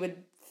maybe she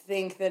would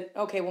think that,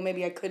 okay, well,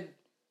 maybe I could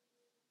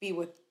be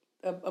with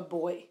a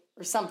boy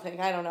or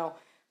something. I don't know.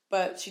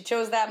 But she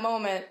chose that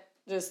moment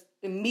just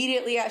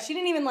immediately. She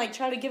didn't even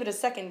try to give it a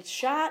second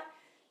shot.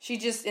 She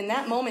just, in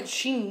that moment,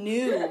 she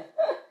knew,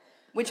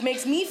 which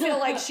makes me feel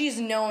like she's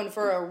known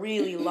for a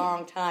really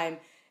long time.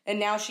 And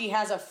now she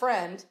has a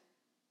friend,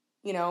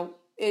 you know,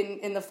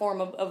 in the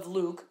form of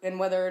Luke, and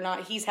whether or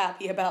not he's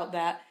happy about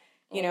that,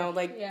 you know,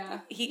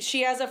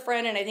 she has a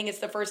friend, and I think it's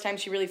the first time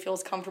she really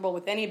feels comfortable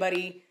with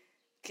anybody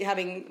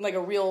having a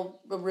real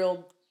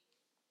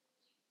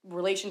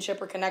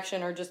relationship or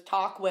connection or just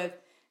talk with.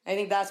 I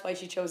think that's why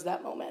she chose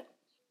that moment.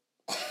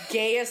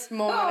 Gayest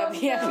moment of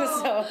the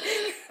episode.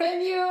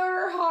 And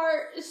your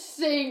heart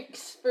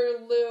sinks for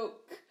Luke.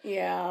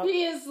 Yeah.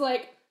 He is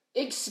like,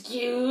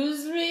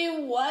 excuse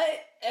me, what?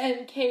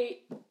 And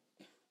Kate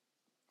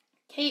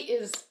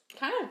is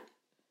kind of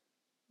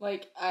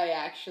like, I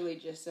actually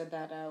just said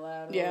that out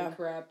loud. Yeah. Holy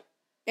crap.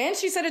 And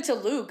she said it to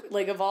Luke,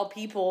 of all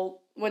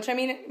people, which, I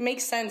mean, it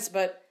makes sense,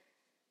 but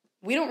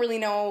we don't really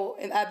know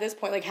at this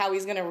point, how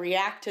he's going to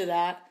react to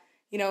that.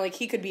 You know,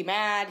 he could be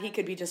mad, he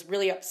could be just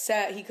really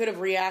upset, he could have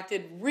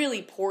reacted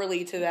really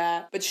poorly to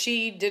that, but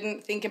she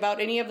didn't think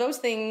about any of those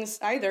things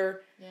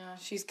either. Yeah.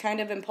 She's kind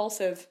of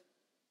impulsive.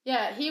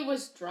 Yeah, he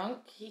was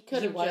drunk. He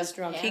could have just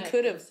drunk. He panicked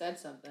could have and said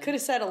something. Could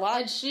have said a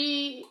lot. And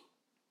she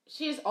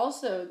she is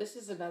also, this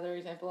is another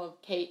example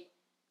of Kate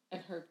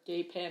and her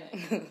gay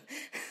panic.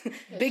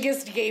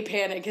 Biggest gay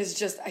panic is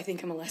just, I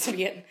think I'm a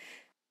lesbian.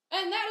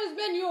 And that has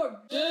been your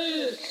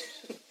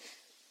Gayest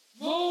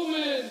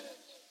moment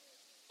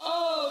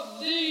of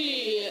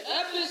the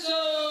episode.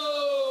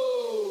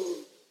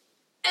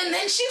 And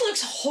then she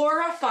looks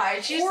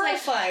horrified. She's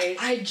Horrified.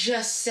 like, I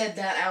just said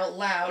that out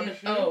loud.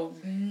 Mm-hmm. Oh,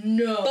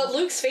 no. But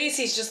Luke's face,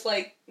 he's just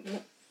like,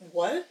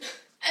 what?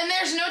 And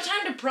there's no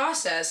time to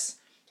process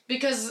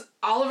because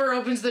Oliver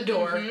opens the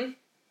door Mm-hmm.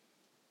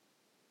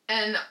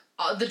 and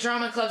the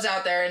drama club's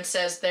out there and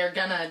says they're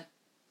gonna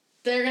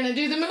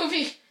do the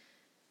movie.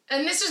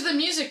 And this is the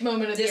music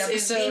moment of the episode.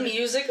 This is the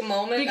music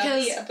moment of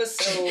the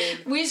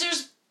episode.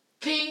 Weezer's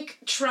Pink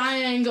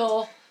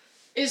Triangle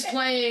is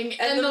playing.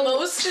 And the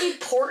most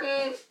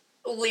important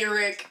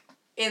lyric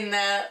in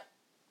that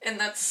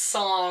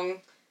song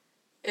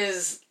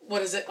is,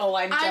 what is it? Oh,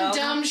 I'm dumb. I'm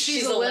dumb,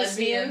 she's a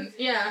lesbian.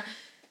 Yeah.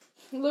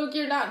 Luke,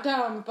 you're not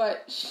dumb,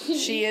 but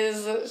She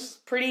is a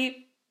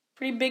pretty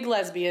big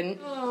lesbian.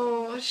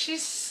 Oh,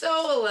 she's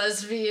so a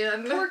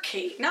lesbian. Poor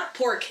Kate. Not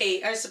poor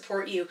Kate, I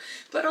support you.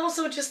 But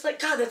also just like,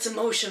 God, that's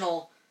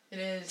emotional It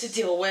is. to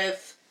deal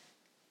with.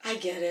 I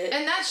get it.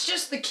 And that's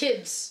just the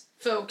kids,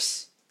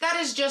 folks. That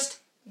is just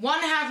one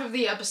half of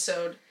the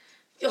episode.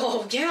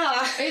 Oh,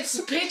 yeah. It's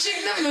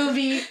pitching the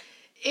movie.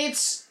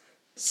 It's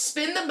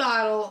spin the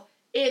bottle.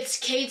 It's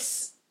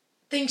Kate's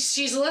thinks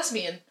she's a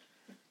lesbian.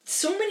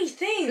 So many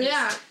things.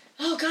 Yeah.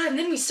 Oh, God, and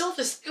then we still have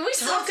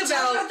to Talk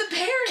about the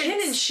parents. Ken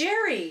and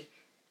Sherry.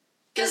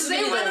 Because This is they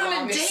gonna be went the on a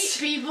longest. date,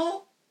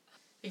 people.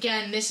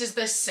 Again, this is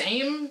the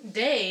same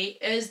day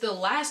as the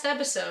last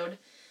episode.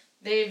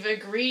 They've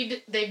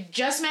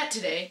just met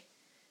today,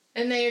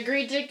 and they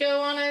agreed to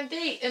go on a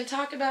date and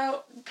talk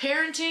about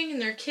parenting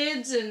and their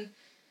kids, and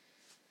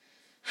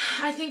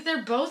I think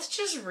they're both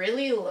just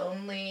really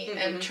lonely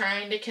and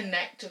trying to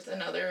connect with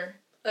another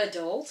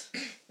Adult.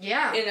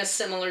 Yeah. In a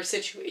similar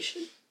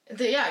situation.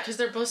 Because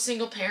they're both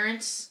single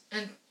parents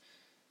and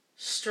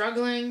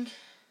struggling.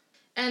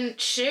 And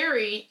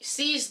Sherry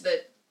sees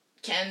that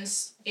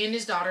Ken's in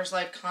his daughter's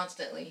life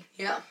constantly.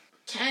 Yeah.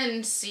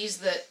 Ken sees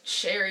that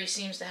Sherry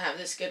seems to have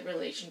this good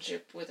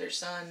relationship with her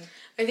son.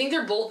 I think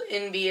they're both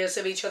envious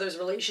of each other's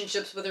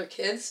relationships with their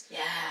kids. Yeah.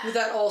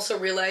 Without also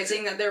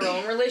realizing that their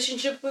own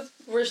relationships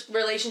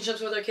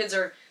with their kids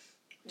are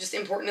just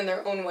important in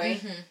their own way.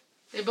 Mm-hmm.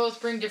 They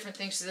both bring different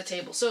things to the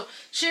table. So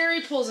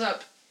Sherry pulls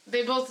up.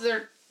 They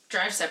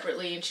drive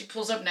separately, and she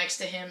pulls up next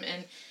to him,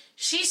 and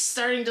she's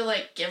starting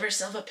to, give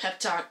herself a pep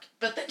talk.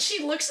 But then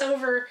she looks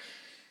over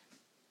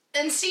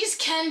and sees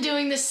Ken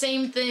doing the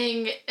same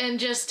thing and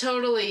just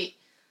totally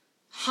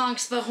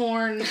honks the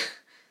horn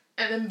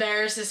and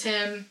embarrasses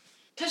him.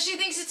 Because she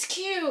thinks it's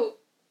cute.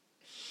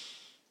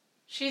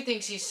 She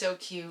thinks he's so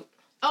cute.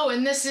 Oh,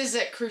 and this is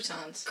at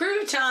Croutons.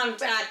 Crouton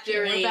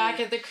Factory. We're back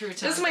at the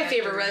Croutons. This is my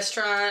favorite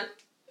restaurant.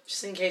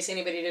 Just in case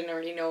anybody didn't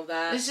already know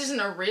that. This isn't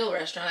a real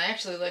restaurant. I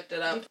actually looked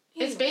it up.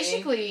 It's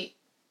basically...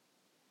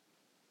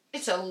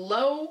 It's a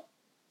low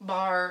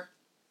bar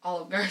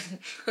Olive Garden.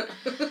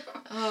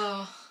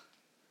 Oh.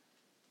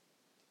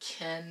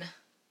 Ken.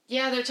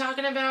 Yeah, they're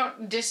talking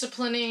about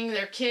disciplining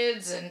their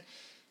kids, and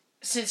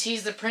since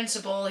he's the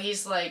principal,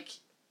 he's like,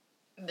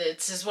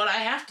 this is what I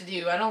have to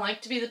do. I don't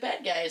like to be the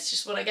bad guy. It's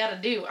just what I gotta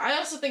do. I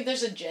also think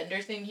there's a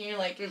gender thing here,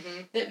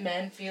 that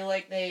men feel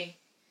like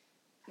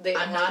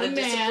I'm not a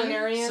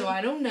man, so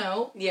I don't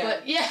know. Yeah.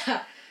 But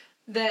yeah,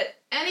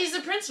 and he's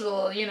the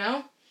principal,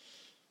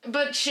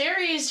 But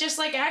Sherry is just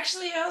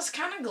actually, I was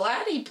kind of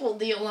glad he pulled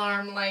the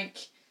alarm,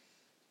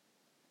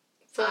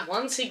 For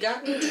once he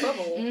got in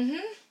trouble. Mm-hmm.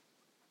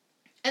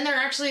 And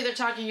they're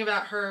talking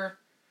about her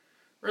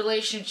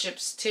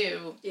relationships,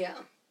 too. Yeah.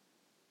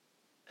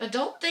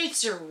 Adult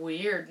dates are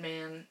weird,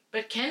 man.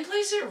 But Ken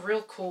plays it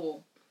real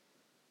cool.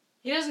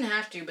 He doesn't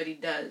have to, but he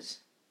does.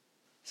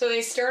 So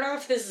they start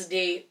off this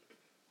date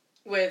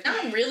with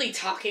not really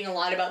talking a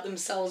lot about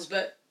themselves,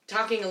 but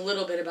talking a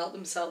little bit about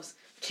themselves.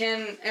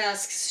 Ken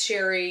asks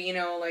Sherry,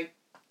 I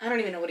don't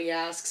even know what he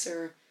asks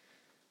her,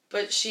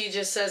 but she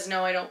just says,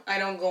 no, I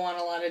don't go on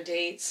a lot of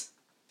dates.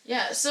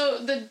 Yeah,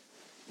 so the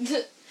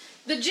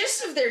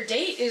gist of their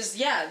date is,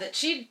 that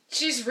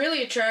she's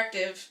really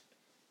attractive,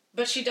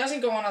 but she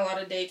doesn't go on a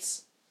lot of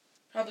dates,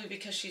 probably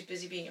because she's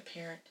busy being a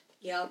parent.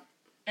 Yep.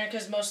 And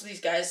because most of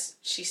these guys,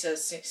 she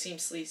says, seem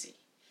sleazy.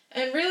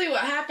 And really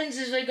what happens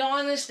is they go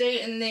on this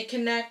date and they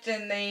connect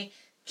and they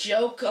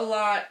joke a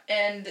lot,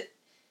 and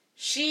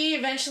she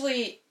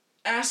eventually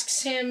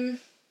asks him,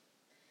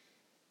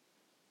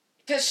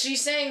 because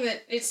she's saying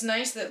that it's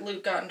nice that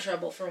Luke got in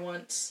trouble for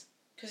once,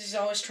 because he's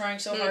always trying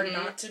so hard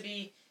not to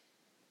be,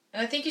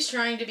 and I think he's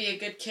trying to be a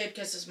good kid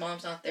because his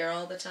mom's not there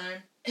all the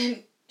time.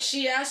 And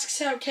she asks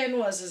how Ken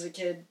was as a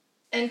kid,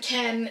 and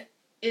Ken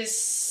is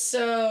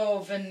so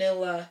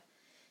vanilla.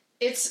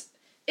 It's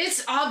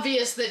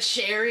obvious that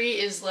Sherry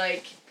is,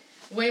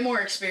 way more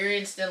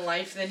experienced in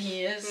life than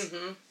he is.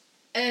 Mm-hmm.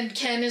 And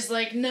Ken is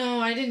like, no,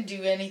 I didn't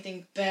do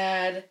anything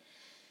bad.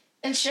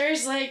 And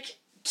Sherry's,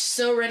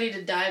 so ready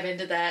to dive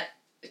into that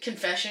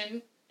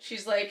confession.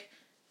 She's like,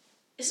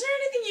 is there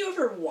anything you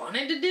ever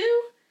wanted to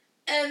do?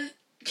 And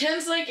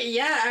Ken's like,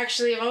 yeah,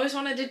 actually, I've always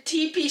wanted to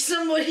TP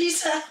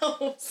somebody's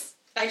house.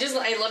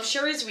 I love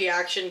Sherry's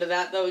reaction to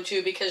that, though,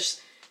 too,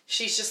 because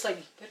she's just like,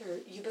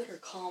 you better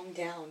calm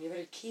down. You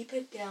better keep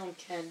it down,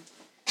 Ken.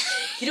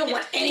 You don't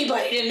want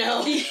anybody to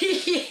know.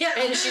 Yeah.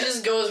 And she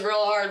just goes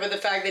real hard with the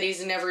fact that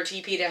he's never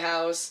TP'd a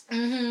house.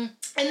 Mm-hmm.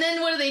 And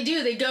then what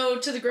do? They go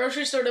to the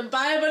grocery store to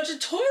buy a bunch of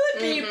toilet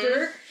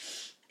paper.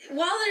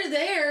 While they're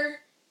there,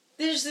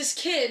 there's this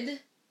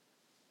kid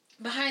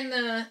behind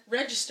the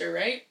register,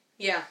 right?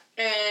 Yeah.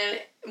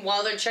 And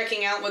while they're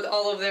checking out with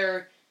all of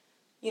their,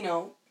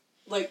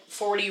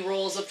 40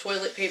 rolls of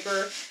toilet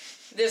paper,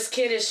 this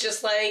kid is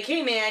just like,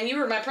 hey man, you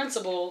were my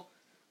principal.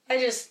 I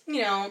just,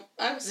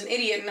 I was an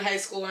idiot in high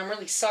school and I'm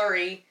really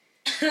sorry.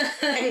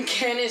 And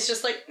Ken is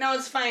just like, no,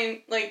 it's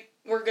fine. Like,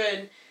 we're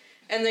good.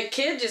 And the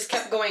kid just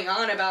kept going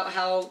on about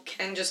how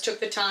Ken just took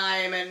the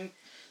time and,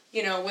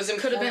 was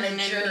important. Could have been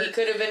a jerk. He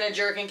could have been a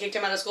jerk and kicked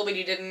him out of school, but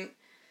he didn't.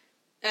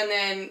 And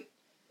then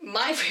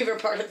my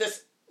favorite part of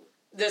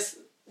this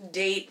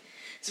date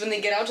is when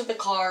they get out to the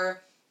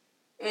car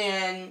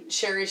and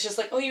Sherry's just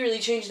like, oh, you really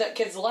changed that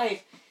kid's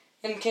life.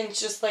 And Ken's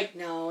just like,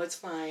 no, it's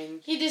fine.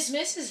 He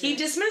dismisses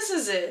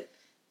it.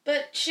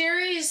 But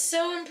Sherry is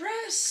so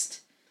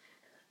impressed.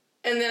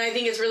 And then I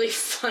think it's really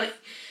funny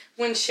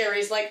when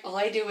Sherry's like, all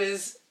I do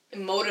is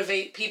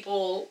motivate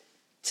people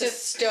to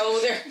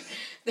stow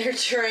their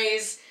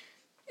trays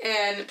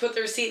and put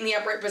their seat in the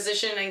upright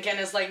position. And Ken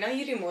is like, no,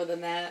 you do more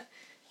than that.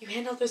 You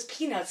hand out those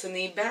peanuts in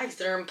the bags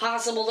that are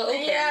impossible to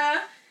open.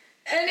 Yeah.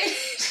 And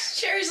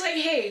Sherry's like,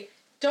 hey,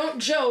 don't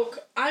joke.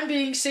 I'm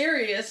being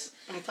serious.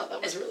 I thought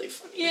that was really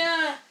funny.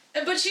 Yeah.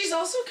 But she's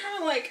also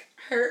kind of, like,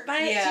 hurt by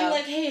it, too.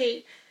 Like,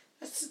 hey,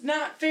 that's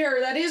not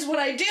fair. That is what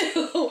I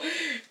do.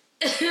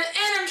 And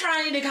I'm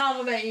trying to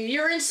compliment you.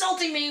 You're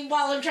insulting me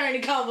while I'm trying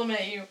to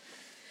compliment you.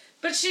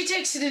 But she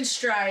takes it in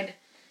stride.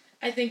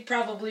 I think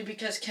probably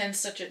because Ken's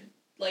such a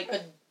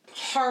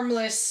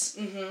harmless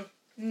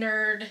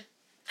nerd.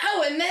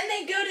 Oh, and then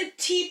they go to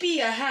TP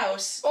a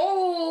house.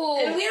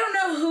 Oh! And we don't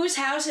know whose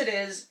house it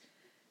is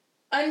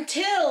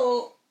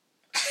until...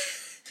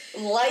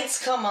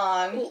 Lights come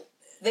on.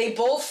 They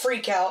both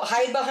freak out,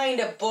 hide behind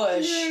a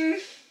bush.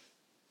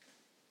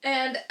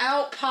 And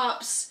out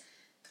pops...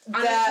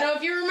 I don't know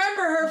if you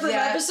remember her from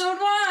episode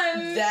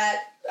 1.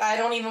 That, I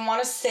don't even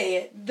want to say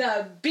it.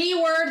 The B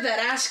word that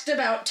asked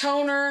about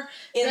toner.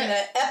 In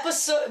the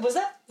episode, was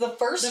that the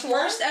first one? The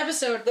first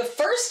episode. The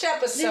first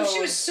episode. She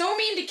was so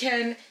mean to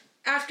Ken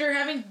after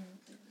having,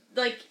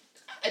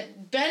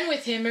 been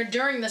with him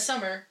during the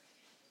summer.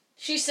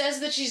 She says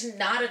that she's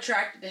not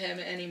attracted to him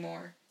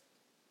anymore.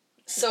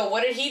 So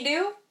what did he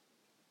do?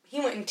 He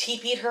went and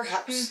TP'd her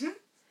house.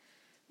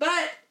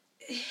 But...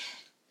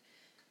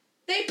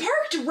 They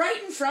parked right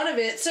in front of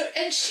it,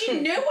 and she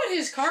knew what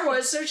his car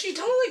was, so she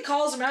totally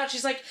calls him out.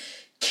 She's like,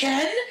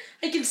 Ken,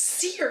 I can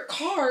see your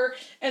car,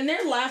 and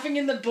they're laughing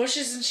in the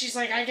bushes, and she's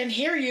like, I can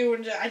hear you,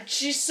 and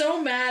she's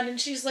so mad,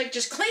 and she's like,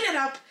 just clean it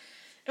up.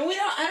 And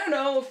I don't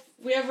know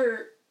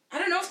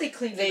if they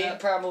cleaned it up. They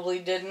probably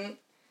didn't.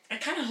 I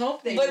kind of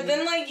hope they But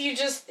didn't. then,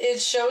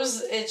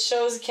 it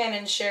shows Ken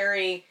and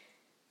Sherry,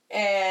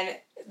 and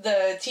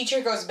the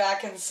teacher goes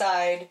back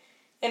inside,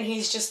 and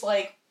he's just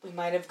like, we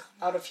might have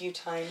gone out a few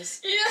times.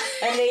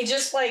 Yeah. And they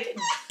just,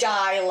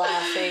 die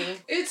laughing.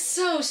 It's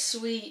so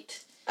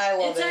sweet. I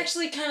love it. It's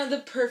actually kind of the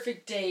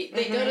perfect date.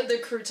 They go to the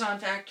crouton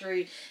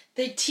factory.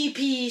 They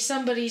TP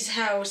somebody's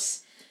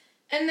house.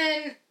 And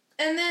then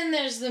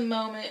there's the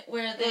moment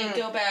where they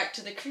go back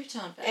to the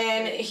crouton factory.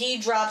 And he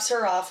drops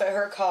her off at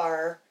her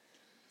car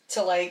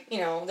to,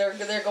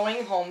 they're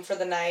going home for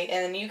the night.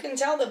 And you can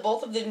tell that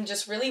both of them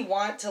just really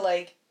want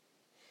to,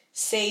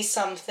 say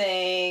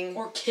something.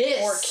 Or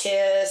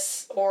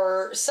kiss.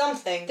 Or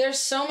something. There's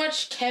so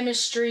much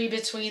chemistry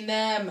between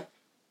them.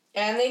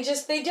 And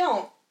they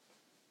don't.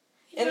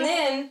 And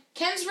then...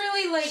 Ken's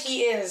really,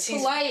 he is.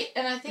 polite,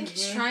 and I think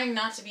he's trying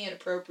not to be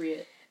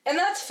inappropriate. And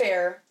that's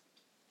fair.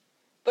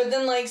 But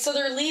then, so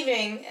they're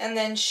leaving, and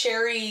then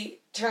Sherry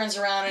turns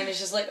around and is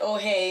just like, oh,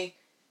 hey,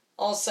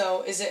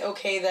 also, is it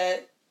okay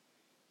that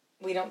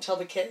we don't tell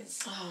the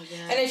kids? Oh,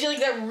 yeah. And I feel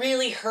like that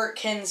really hurt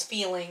Ken's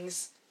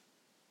feelings.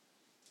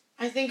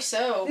 I think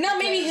so. Not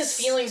maybe his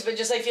feelings, but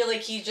just I feel like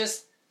he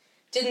just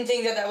didn't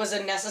think that was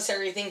a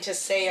necessary thing to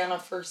say on a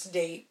first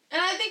date. And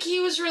I think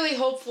he was really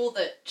hopeful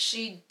that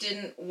she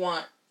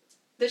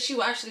that she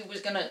actually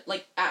was gonna,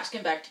 ask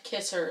him back to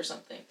kiss her or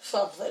something.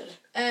 Something.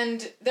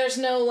 And there's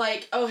no,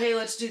 oh, hey,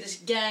 let's do this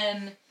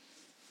again.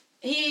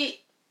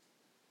 He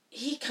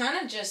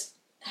kind of just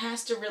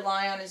has to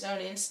rely on his own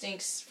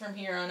instincts from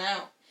here on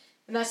out.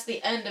 And that's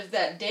the end of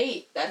that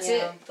date. That's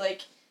it.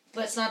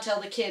 Let's not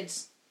tell the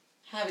kids.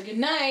 Have a good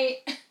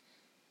night.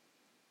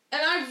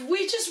 And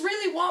we just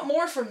really want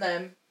more from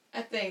them,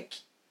 I think.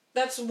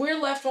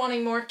 We're left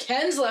wanting more.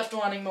 Ken's left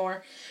wanting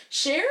more.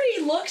 Sherry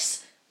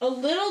looks a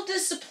little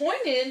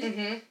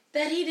disappointed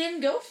that he didn't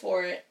go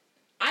for it.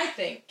 I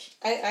think.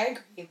 I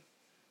agree.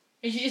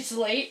 It's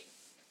late.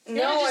 You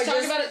No, wanna I talk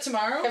just about it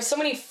tomorrow. have so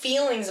many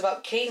feelings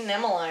about Kate and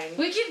Emmeline.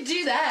 We could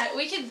do that.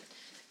 We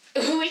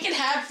could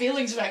have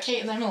feelings about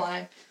Kate and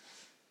Emmeline.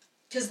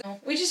 Because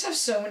we just have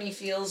so many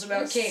feels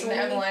about Kate and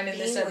Emmeline in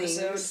this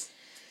episode.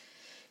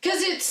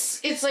 Because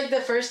it's like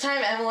the first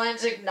time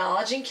Emmeline's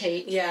acknowledging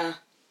Kate. Yeah.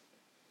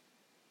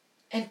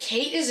 And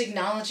Kate is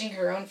acknowledging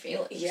her own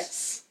feelings.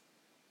 Yes.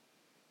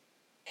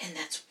 And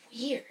that's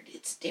weird.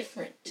 It's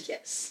different.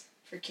 Yes.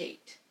 For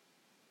Kate.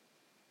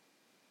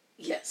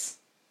 Yes.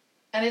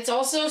 And it's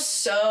also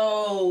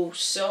so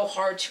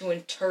hard to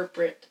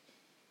interpret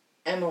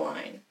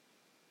Emmeline.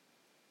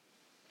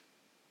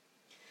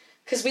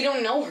 Because we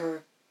don't know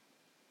her.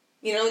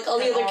 You know, like all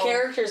the At other all.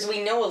 characters,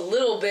 we know a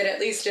little bit at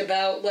least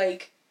about,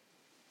 like...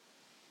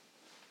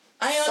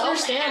 I some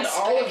understand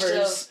aspect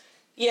Oliver's. of-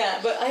 yeah,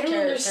 but I don't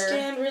character.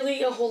 understand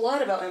really a whole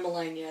lot about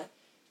Emmeline yet.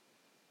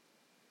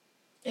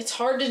 It's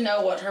hard to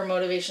know what her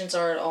motivations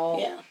are at all.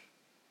 Yeah.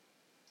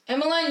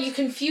 Emmeline, you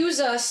confuse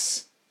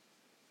us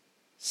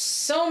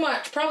so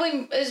much.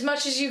 Probably as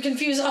much as you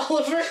confuse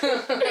Oliver.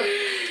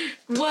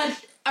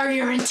 What are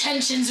your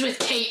intentions with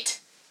Kate?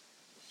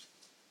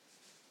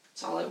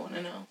 That's all I want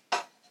to know.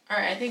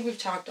 Alright, I think we've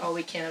talked all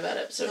we can about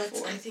episode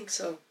 4. I think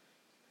so.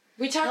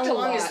 We talked How a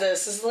long lot. is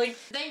this? Is like...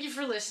 Thank you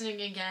for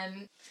listening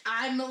again.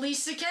 I'm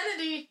Melissa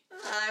Kennedy.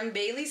 I'm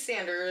Bailey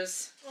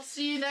Sanders. We'll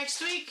see you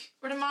next week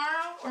or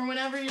tomorrow or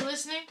whenever you're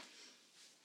listening.